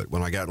contributing to it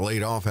when I got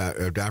laid off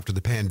after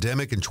the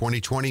pandemic in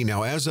 2020.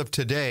 Now, as of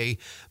today,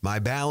 my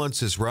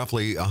balance is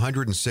roughly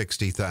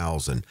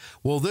 $160,000.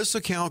 Will this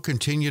account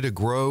continue to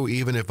grow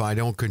even if I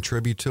don't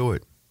contribute to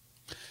it?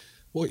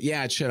 Well,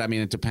 yeah, it should. I mean,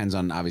 it depends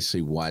on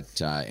obviously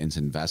what it's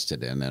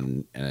invested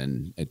in,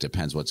 and it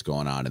depends what's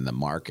going on in the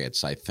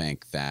markets. I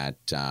think that,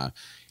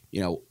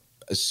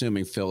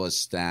 assuming,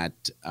 Phyllis,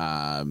 that,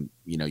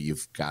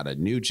 you've got a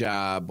new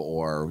job,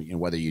 or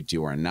whether you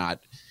do or not,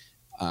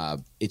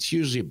 it's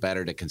usually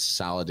better to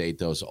consolidate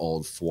those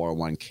old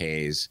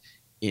 401ks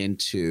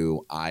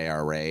into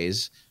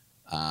IRAs.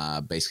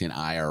 Basically, an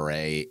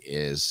IRA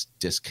is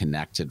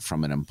disconnected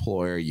from an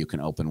employer. You can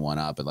open one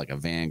up at like a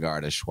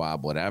Vanguard, a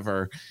Schwab,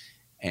 whatever,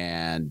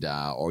 and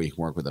or you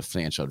can work with a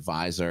financial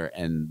advisor,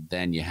 and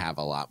then you have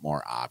a lot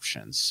more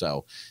options.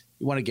 So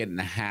you want to get in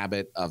the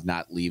habit of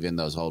not leaving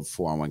those old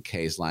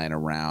 401ks lying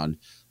around.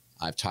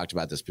 I've talked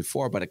about this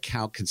before, but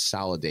account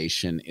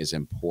consolidation is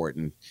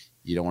important.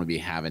 You don't want to be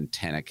having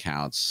 10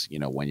 accounts,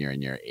 when you're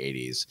in your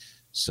 80s.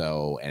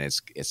 So, and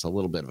it's a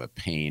little bit of a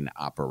pain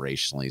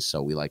operationally.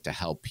 So we like to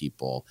help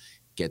people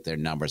get their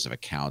numbers of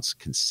accounts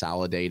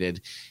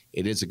consolidated.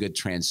 It is a good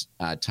time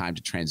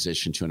to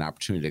transition to an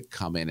opportunity to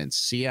come in and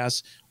see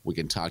us. We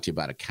can talk to you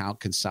about account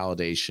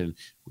consolidation.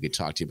 We can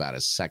talk to you about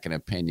a second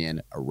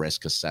opinion, a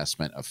risk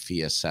assessment, a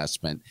fee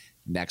assessment.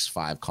 Next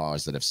 5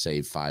 callers that have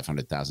saved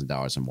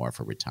 $500,000 or more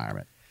for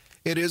retirement.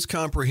 It is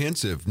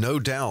comprehensive, no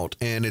doubt,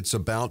 and it's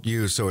about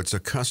you, so it's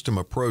a custom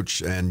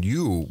approach, and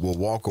you will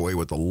walk away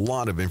with a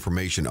lot of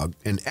information,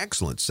 an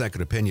excellent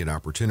second opinion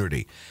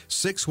opportunity.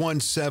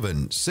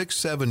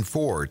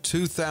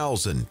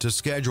 617-674-2000 to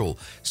schedule,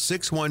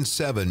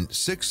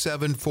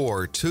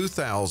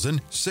 617-674-2000,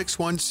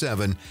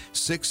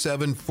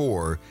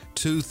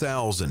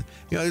 617-674-2000.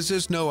 There's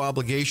just no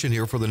obligation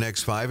here for the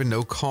next 5 and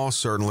no cost,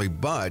 certainly,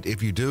 but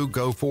if you do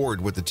go forward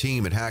with the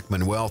team at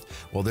Hackman Wealth,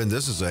 well, then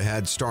this is a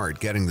head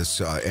start getting this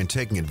and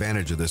taking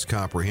advantage of this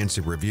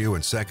comprehensive review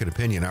and second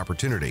opinion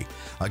opportunity.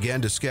 Again,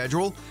 to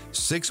schedule,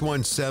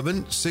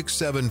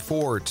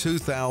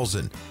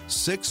 617-674-2000,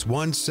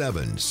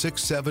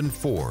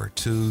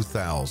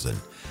 617-674-2000.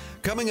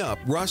 Coming up,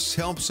 Russ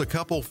helps a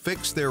couple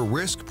fix their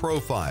risk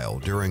profile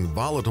during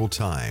volatile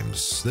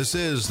times. This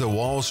is the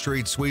Wall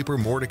Street Sweeper.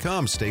 More to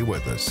come. Stay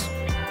with us.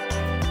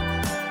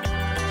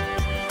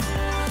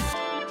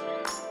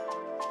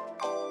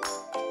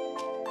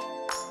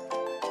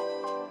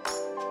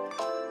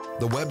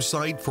 The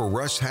website for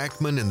Russ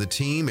Hackman and the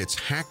team, it's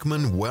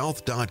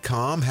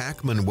hackmanwealth.com,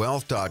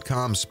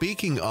 hackmanwealth.com.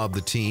 Speaking of the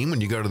team, when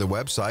you go to the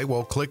website,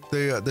 well, click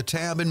the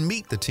tab and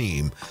meet the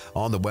team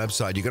on the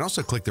website. You can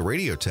also click the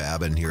radio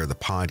tab and hear the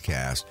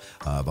podcast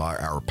of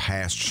our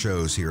past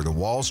shows here. The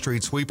Wall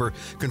Street Sweeper,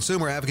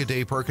 consumer advocate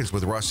Dave Perkins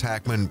with Russ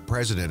Hackman,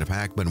 president of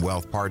Hackman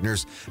Wealth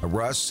Partners.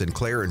 Russ and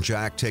Claire and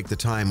Jack take the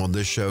time on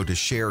this show to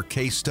share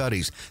case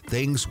studies,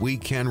 things we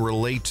can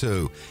relate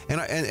to.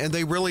 And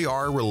they really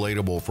are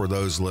relatable for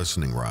those listening.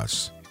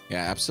 Russ. Yeah,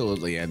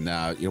 absolutely. And,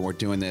 we're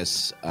doing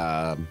this,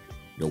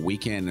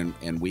 week in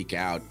and week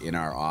out in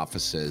our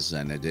offices,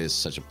 and it is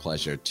such a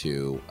pleasure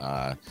to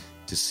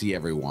see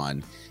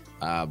everyone.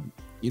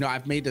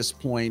 I've made this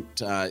point,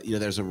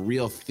 there's a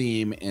real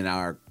theme in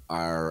our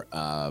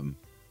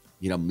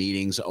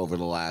meetings over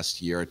the last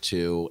year or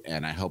two,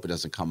 and I hope it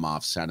doesn't come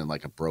off sounding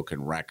like a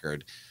broken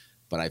record.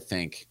 But I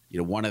think,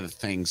 one of the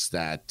things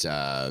that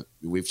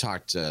we've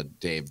talked to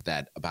Dave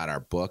about our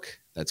book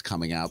that's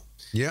coming out.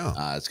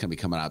 Yeah. It's going to be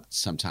coming out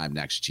sometime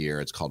next year.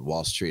 It's called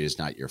Wall Street is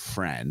Not Your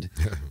Friend.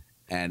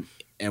 And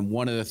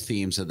one of the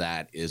themes of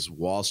that is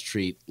Wall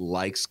Street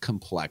likes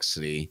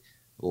complexity,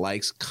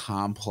 likes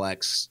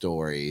complex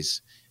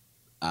stories,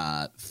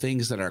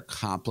 things that are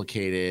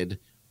complicated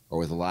or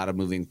with a lot of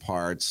moving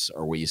parts,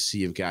 or where you see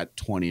you've got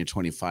 20 or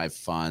 25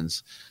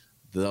 funds,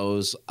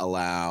 those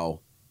allow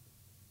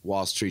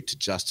Wall Street to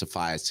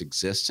justify its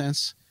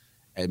existence.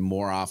 And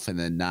more often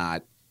than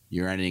not,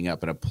 you're ending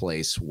up in a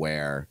place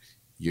where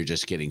you're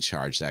just getting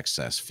charged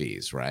excess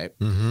fees, right?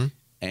 Mm-hmm.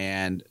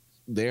 And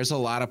there's a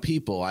lot of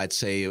people, I'd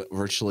say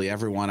virtually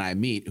everyone I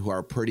meet, who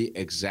are pretty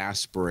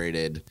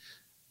exasperated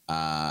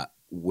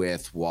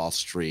with Wall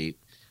Street.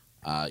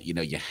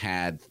 You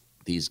had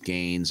these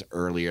gains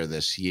earlier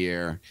this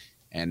year,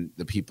 and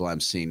the people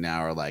I'm seeing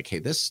now are like, hey,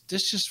 this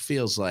just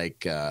feels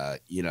like,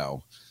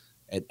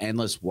 an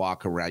endless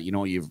walk around.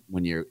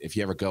 If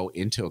you ever go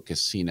into a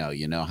casino,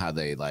 you know how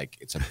they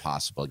it's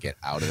impossible to get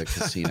out of the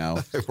casino.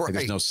 Right. Like,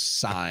 there's no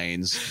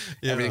signs.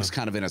 Yeah. Everything's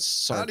kind of in a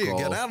circle. How do you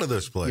get out of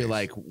this place? You're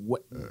like,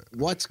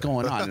 what's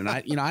going on? And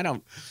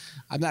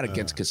I'm not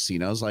against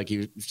casinos. Like,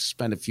 you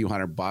spend a few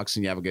 $100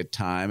 and you have a good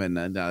time, and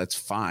then that's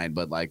fine.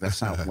 But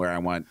that's not where I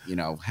want,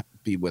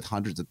 be with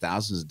hundreds of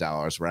thousands of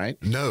dollars, right?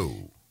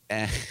 No.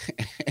 And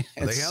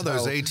they have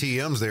those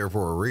ATMs there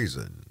for a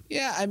reason.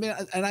 Yeah, I mean,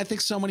 and I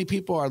think so many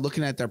people are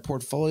looking at their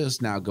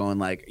portfolios now going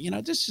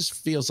this just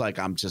feels like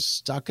I'm just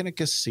stuck in a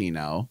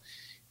casino.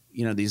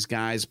 These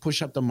guys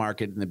push up the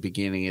market in the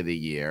beginning of the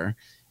year,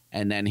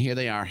 and then here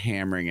they are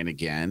hammering it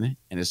again.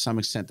 And to some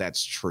extent,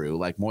 that's true.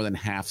 Like, more than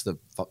half the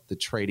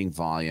trading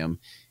volume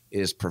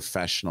is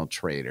professional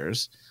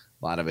traders.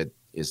 A lot of it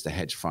is the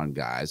hedge fund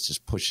guys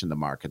just pushing the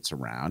markets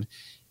around.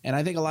 And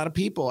I think a lot of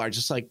people are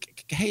just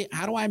like, hey,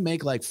 how do I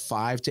make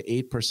 5 to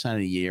 8%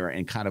 a year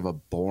in kind of a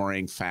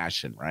boring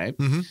fashion, right?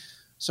 Mm-hmm.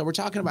 So we're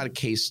talking about a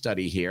case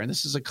study here. And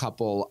this is a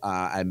couple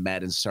I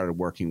met and started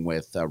working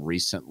with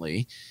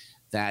recently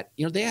that,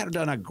 they had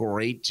done a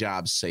great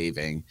job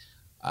saving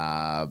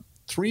 $3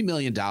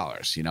 million.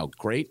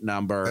 Great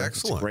number.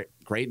 Excellent. It's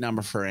a great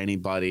number for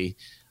anybody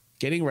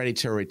getting ready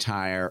to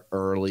retire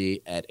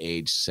early at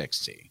age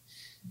 60.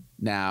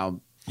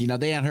 Now,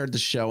 they had heard the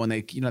show, and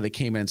they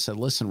came in and said,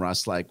 listen,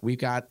 Russ, we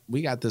got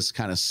this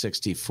kind of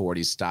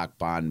 60-40 stock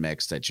bond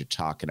mix that you're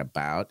talking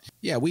about.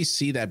 Yeah, we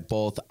see that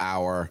both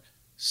our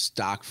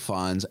stock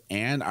funds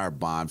and our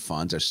bond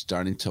funds are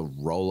starting to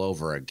roll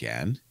over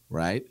again,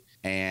 right?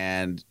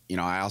 And,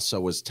 I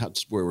also we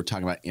were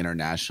talking about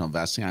international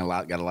investing.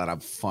 I got a lot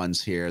of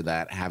funds here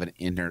that have an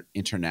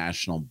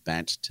international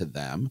bent to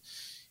them.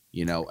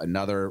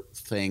 Another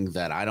thing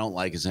that I don't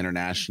like is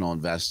international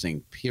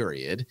investing,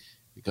 period.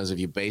 Because if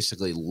you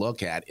basically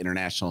look at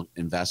international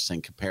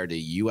investing compared to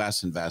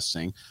U.S.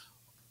 investing,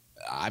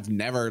 I've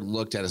never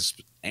looked at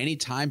any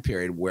time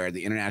period where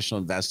the international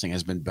investing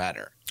has been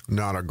better.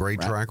 Not a great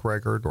track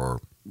record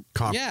or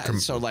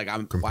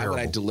why would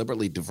I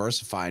deliberately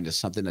diversify into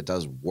something that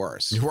does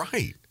worse?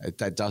 Right.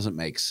 That doesn't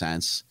make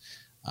sense.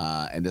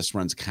 And this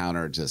runs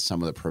counter to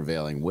some of the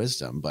prevailing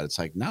wisdom. But it's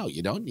like, no,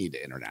 you don't need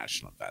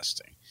international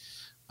investing.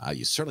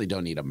 You certainly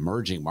don't need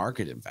emerging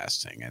market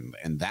investing,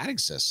 and that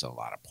exists in a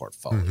lot of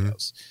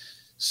portfolios.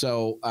 Mm-hmm.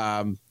 So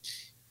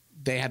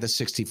they had the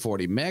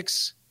 60-40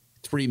 mix,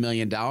 $3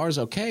 million.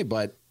 Okay,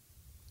 but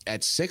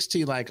at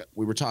 60, like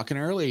we were talking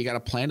earlier, you got a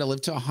plan to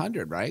live to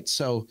 100, right?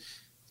 So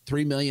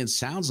 $3 million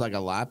sounds like a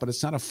lot, but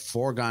it's not a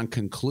foregone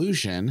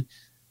conclusion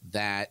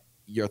that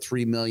your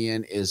 $3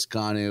 million is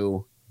going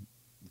to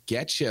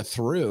get you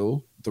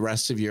through the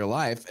rest of your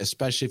life,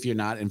 especially if you're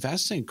not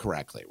investing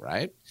correctly,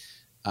 right?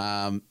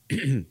 And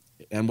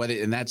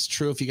that's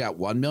true if you got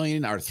 1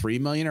 million or 3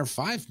 million or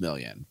 5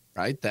 million,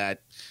 right?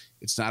 That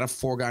it's not a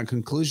foregone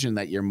conclusion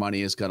that your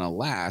money is going to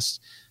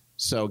last.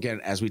 So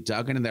again, as we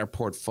dug into their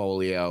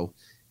portfolio,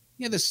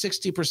 the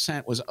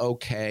 60% was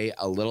okay,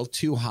 a little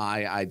too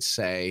high, I'd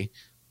say,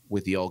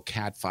 with the old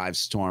Cat 5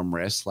 storm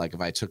risk. Like if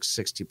I took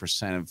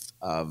 60%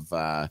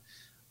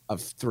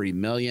 of 3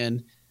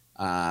 million,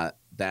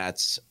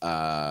 that's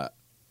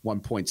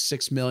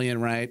 1.6 million,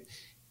 right?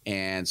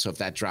 And so if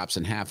that drops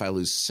in half, I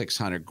lose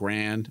 600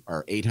 grand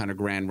or 800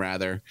 grand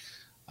rather.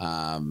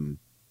 And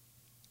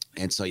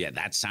so, yeah,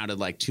 that sounded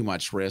like too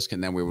much risk.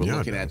 And then we were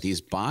looking at these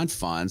bond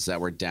funds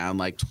that were down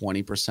like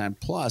 20%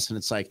 plus. And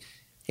it's like,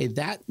 hey,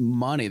 that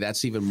money,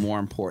 that's even more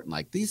important.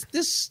 Like this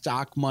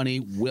stock money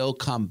will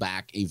come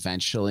back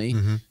eventually.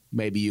 Mm-hmm.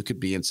 Maybe you could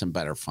be in some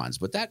better funds,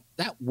 but that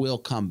will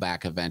come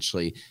back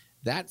eventually.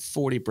 That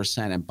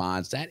 40% in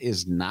bonds, that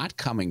is not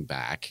coming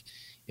back.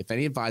 If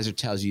any advisor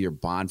tells you your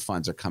bond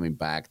funds are coming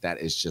back,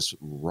 that is just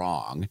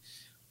wrong.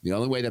 The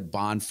only way that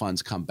bond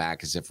funds come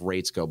back is if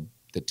rates the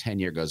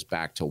 10-year goes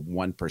back to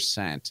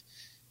 1%,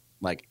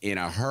 like in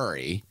a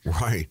hurry.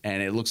 Right.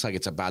 And it looks like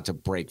it's about to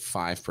break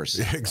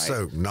 5%. Right?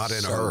 So not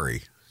in a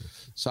hurry.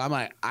 So I'm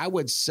like, I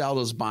would sell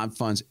those bond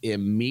funds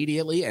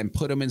immediately and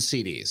put them in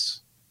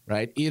CDs,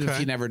 right? Even if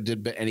you never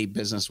did any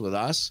business with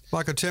us.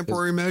 Like a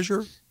temporary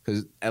measure?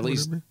 Because at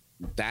least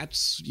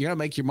you're going to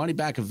make your money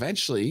back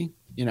eventually.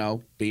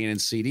 Being in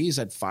CDs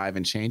at 5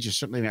 and change, you're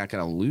certainly not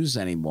going to lose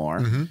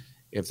anymore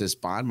if this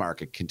bond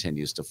market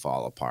continues to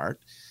fall apart.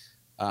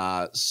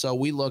 So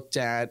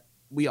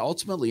we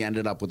ultimately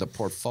ended up with a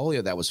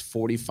portfolio that was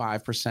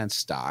 45%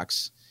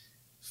 stocks,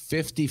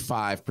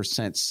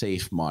 55%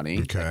 safe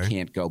money that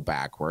can't go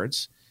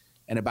backwards,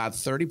 and about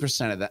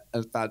 30% of that,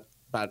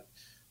 about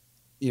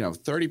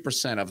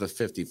 30% of the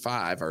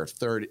 55 or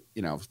 30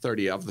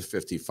 of the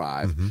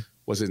 55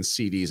 was in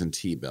CDs and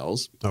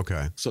T-bills.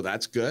 Okay. So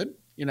that's good,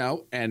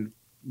 and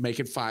make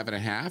it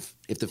 5.5.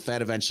 If the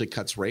Fed eventually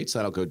cuts rates,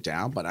 that'll go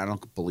down, but I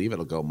don't believe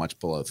it'll go much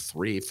below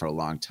 3 for a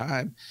long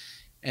time.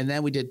 And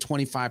then we did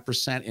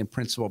 25% in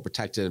principal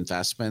protected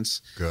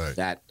investments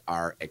that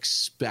are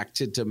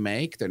expected to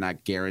make. They're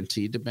not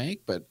guaranteed to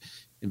make, but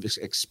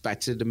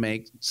expected to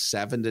make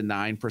 7 to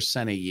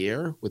 9% a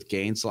year with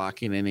gains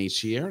locking in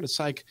each year. And it's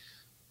like,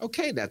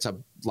 okay, that's a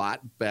lot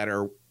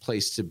better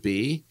place to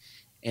be.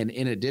 And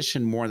in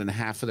addition, more than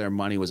half of their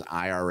money was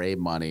IRA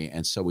money.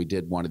 And so we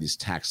did one of these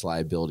tax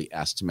liability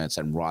estimates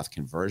and Roth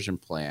conversion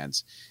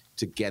plans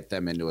to get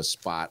them into a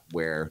spot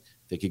where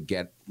they could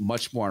get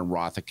much more in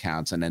Roth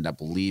accounts and end up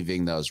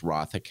leaving those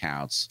Roth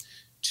accounts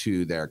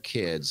to their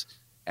kids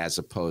as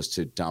opposed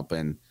to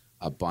dumping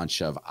a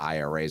bunch of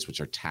IRAs, which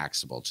are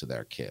taxable to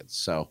their kids.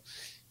 So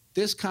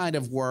this kind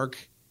of work,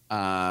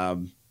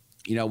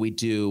 we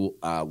do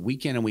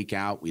week in and week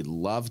out. We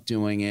love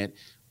doing it.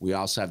 We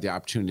also have the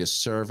opportunity to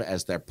serve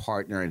as their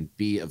partner and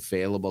be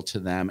available to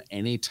them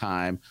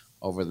anytime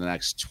over the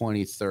next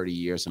 20, 30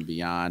 years and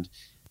beyond.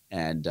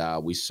 And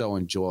we so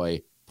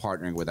enjoy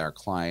partnering with our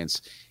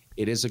clients.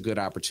 It is a good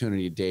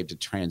opportunity, Dave, to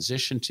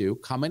transition to.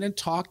 Come in and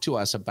talk to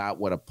us about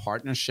what a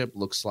partnership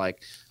looks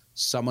like,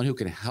 someone who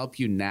can help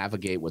you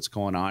navigate what's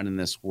going on in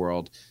this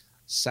world,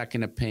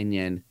 second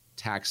opinion,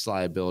 tax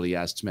liability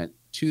estimate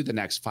to the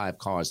next 5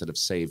 callers that have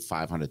saved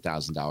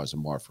 $500,000 or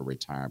more for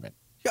retirement.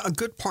 Yeah, a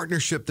good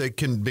partnership that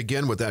can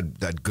begin with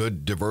that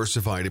good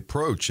diversified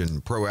approach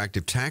and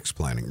proactive tax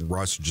planning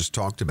Russ just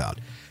talked about.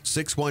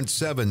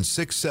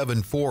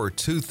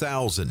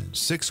 617-674-2000,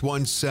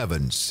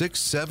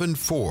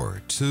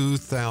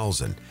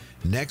 617-674-2000.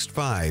 Next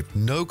 5,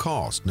 no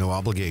cost, no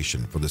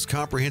obligation for this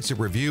comprehensive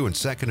review and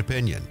second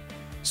opinion.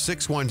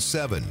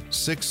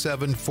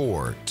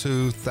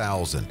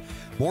 617-674-2000.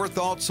 More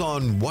thoughts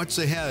on what's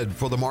ahead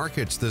for the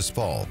markets this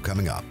fall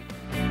coming up.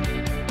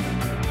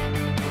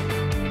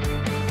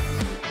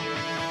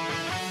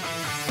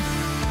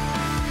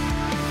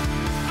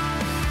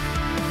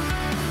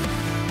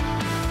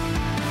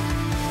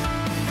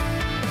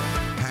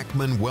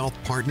 Wealth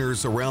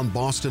Partners around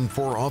Boston,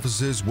 4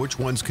 offices. Which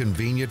one's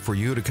convenient for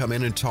you to come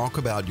in and talk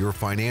about your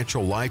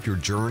financial life, your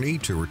journey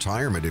to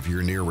retirement if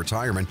you're near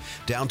retirement?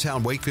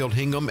 Downtown Wakefield,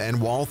 Hingham, and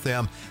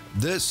Waltham.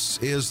 This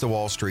is the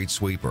Wall Street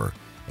Sweeper.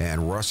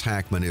 And Russ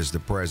Hackman is the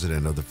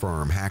president of the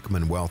firm,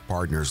 Hackman Wealth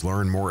Partners.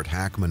 Learn more at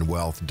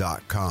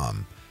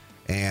hackmanwealth.com.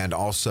 And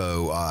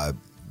also,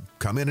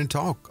 come in and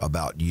talk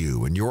about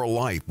you and your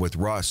life with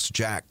Russ,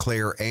 Jack,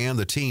 Claire, and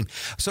the team.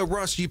 So,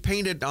 Russ, you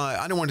painted,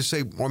 I don't want to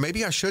say, or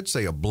maybe I should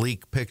say, a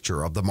bleak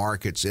picture of the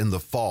markets in the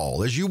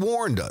fall, as you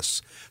warned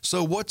us.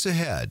 So what's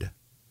ahead?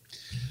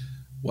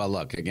 Well,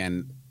 look,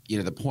 again,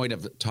 the point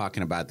of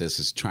talking about this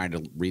is trying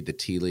to read the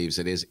tea leaves.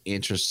 It is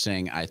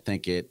interesting. I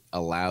think it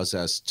allows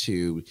us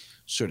to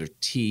sort of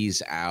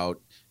tease out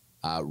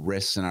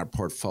risks in our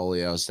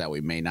portfolios that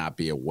we may not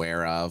be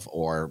aware of,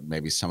 or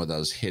maybe some of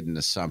those hidden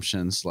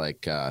assumptions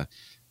like the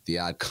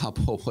Odd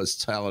Couple was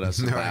telling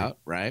us about,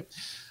 right?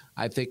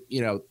 I think,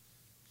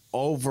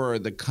 over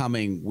the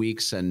coming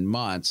weeks and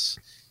months,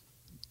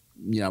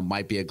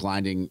 might be a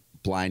blinding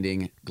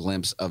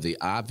glimpse of the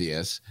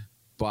obvious,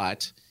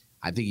 but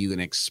I think you can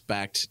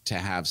expect to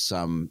have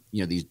some,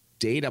 these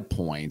data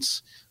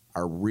points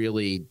are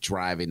really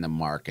driving the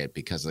market,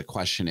 because the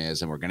question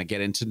is, and we're going to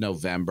get into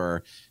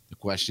November, the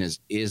question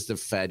is the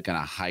Fed going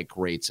to hike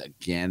rates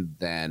again?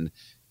 Then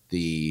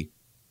the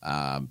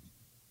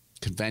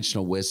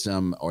conventional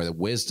wisdom, or the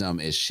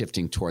wisdom, is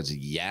shifting towards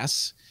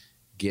yes,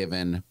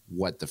 given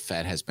what the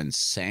Fed has been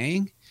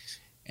saying.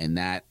 And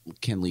that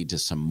can lead to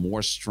some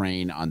more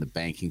strain on the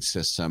banking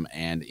system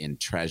and in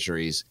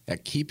treasuries.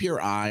 Keep your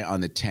eye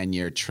on the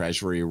 10-year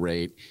treasury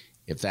rate.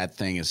 If that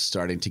thing is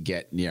starting to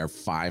get near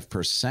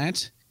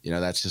 5%,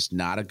 that's just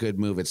not a good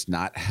move. It's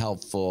not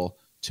helpful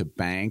to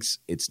banks.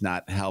 It's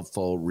not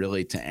helpful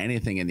really to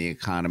anything in the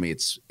economy.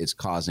 It's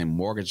causing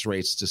mortgage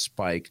rates to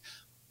spike,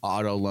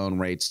 auto loan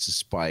rates to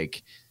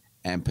spike,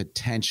 and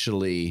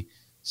potentially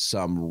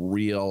some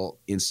real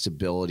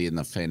instability in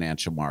the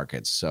financial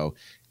markets. So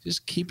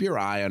just keep your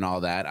eye on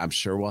all that. I'm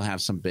sure we'll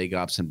have some big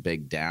ups and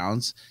big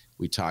downs.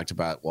 We talked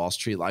about Wall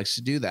Street likes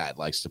to do that,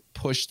 likes to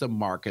push the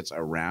markets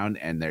around,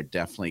 and they're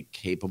definitely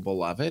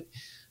capable of it.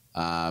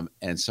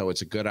 And so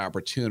it's a good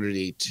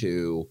opportunity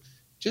to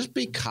just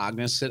be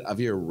cognizant of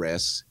your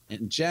risks.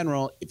 In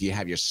general, if you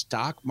have your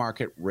stock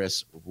market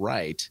risks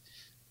right,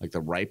 like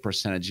the right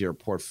percentage of your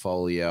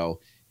portfolio,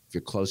 if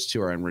you're close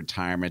to or in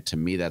retirement, to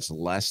me, that's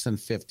less than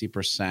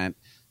 50%.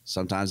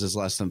 Sometimes it's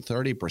less than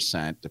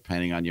 30%,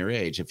 depending on your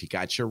age. If you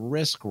got your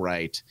risk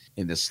right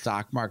in the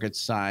stock market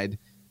side,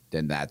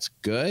 then that's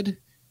good.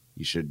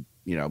 You should,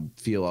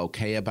 feel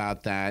okay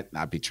about that,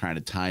 not be trying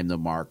to time the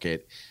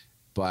market.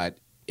 But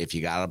if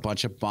you got a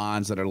bunch of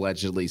bonds that are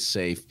allegedly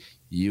safe,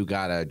 you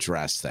got to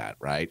address that,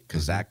 right?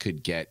 Because that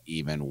could get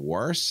even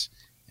worse.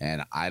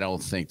 And I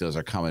don't think those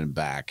are coming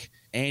back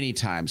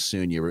anytime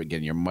soon,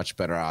 you're much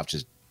better off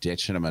just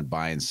ditching them and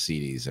buying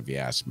CDs, if you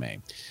ask me.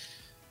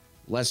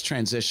 Let's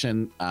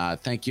transition.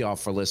 Thank you all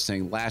for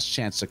listening. Last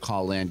chance to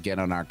call in, get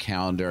on our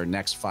calendar.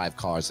 Next 5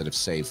 callers that have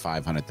saved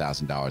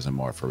 $500,000 or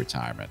more for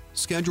retirement.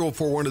 Scheduled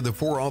for one of the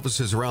 4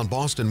 offices around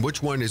Boston.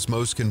 Which one is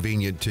most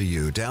convenient to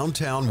you?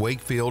 Downtown,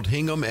 Wakefield,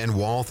 Hingham, and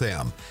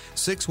Waltham.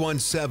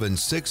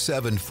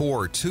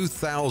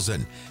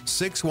 617-674-2000.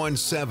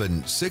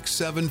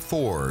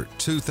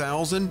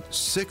 617-674-2000.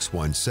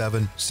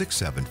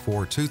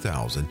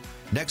 617-674-2000.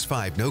 Next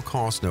 5, no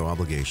cost, no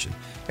obligation.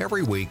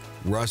 Every week,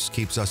 Russ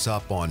keeps us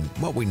up on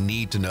what we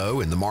need to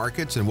know in the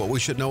markets and what we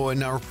should know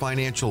in our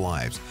financial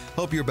lives.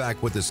 Hope you're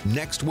back with us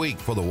next week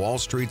for the Wall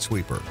Street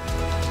Sweeper.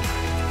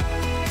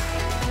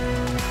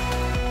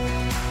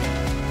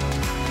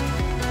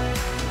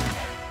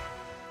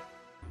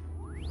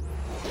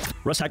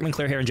 Russ Hackman,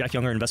 Claire Hare, and Jack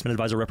Young are investment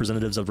advisor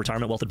representatives of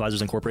Retirement Wealth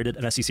Advisors Incorporated,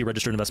 an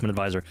SEC-registered investment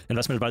advisor.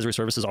 Investment advisory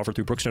services offered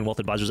through Brookstone Wealth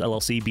Advisors,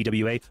 LLC,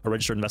 BWA, a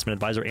registered investment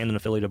advisor and an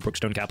affiliate of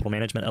Brookstone Capital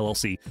Management,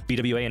 LLC.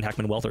 BWA and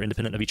Hackman Wealth are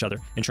independent of each other.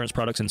 Insurance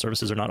products and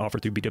services are not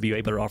offered through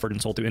BWA, but are offered and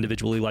sold through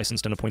individually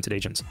licensed and appointed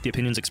agents. The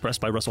opinions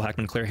expressed by Russell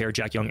Hackman, Claire Hare,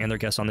 Jack Young, and their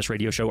guests on this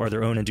radio show are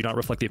their own and do not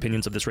reflect the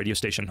opinions of this radio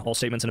station. All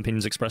statements and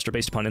opinions expressed are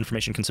based upon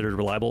information considered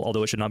reliable,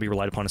 although it should not be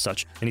relied upon as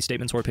such. Any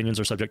statements or opinions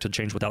are subject to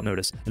change without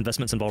notice.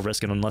 Investments involve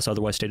risk and unless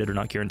otherwise stated are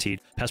not guaranteed.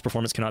 Past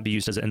performance cannot be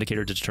used as an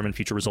indicator to determine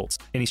future results.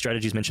 Any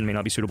strategies mentioned may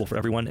not be suitable for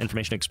everyone.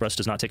 Information expressed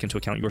does not take into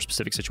account your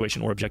specific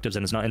situation or objectives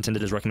and is not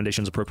intended as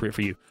recommendations appropriate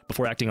for you.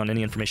 Before acting on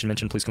any information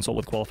mentioned, please consult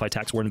with a qualified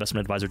tax or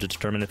investment advisor to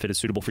determine if it is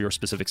suitable for your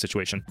specific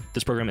situation.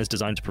 This program is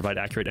designed to provide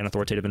accurate and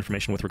authoritative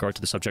information with regard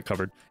to the subject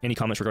covered. Any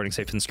comments regarding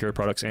safe and secure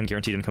products and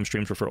guaranteed income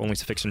streams refer only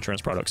to fixed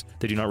insurance products.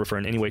 They do not refer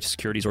in any way to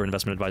securities or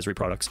investment advisory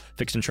products.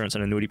 Fixed insurance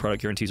and annuity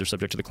product guarantees are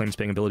subject to the claims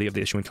paying ability of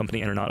the issuing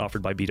company and are not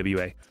offered by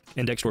BWA.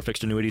 Indexed or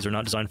fixed annuities are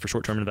not designed for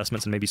short-term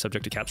investments and may be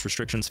subject to caps,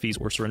 restrictions, fees,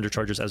 or surrender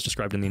charges as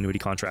described in the annuity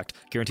contract.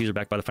 Guarantees are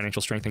backed by the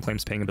financial strength and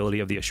claims paying ability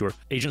of the issuer.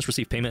 Agents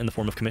receive payment in the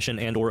form of commission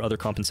and or other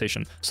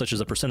compensation, such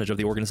as a percentage of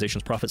the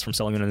organization's profits from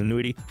selling an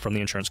annuity from the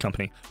insurance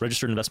company.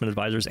 Registered investment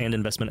advisors and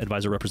investment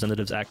advisor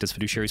representatives act as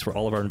fiduciaries for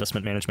all of our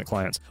investment management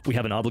clients. We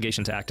have an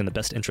obligation to act in the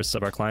best interests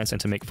of our clients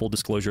and to make full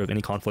disclosure of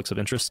any conflicts of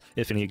interest,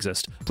 if any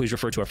exist. Please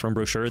refer to our firm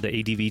brochure, the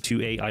ADV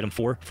 2A Item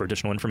 4, for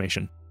additional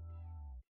information.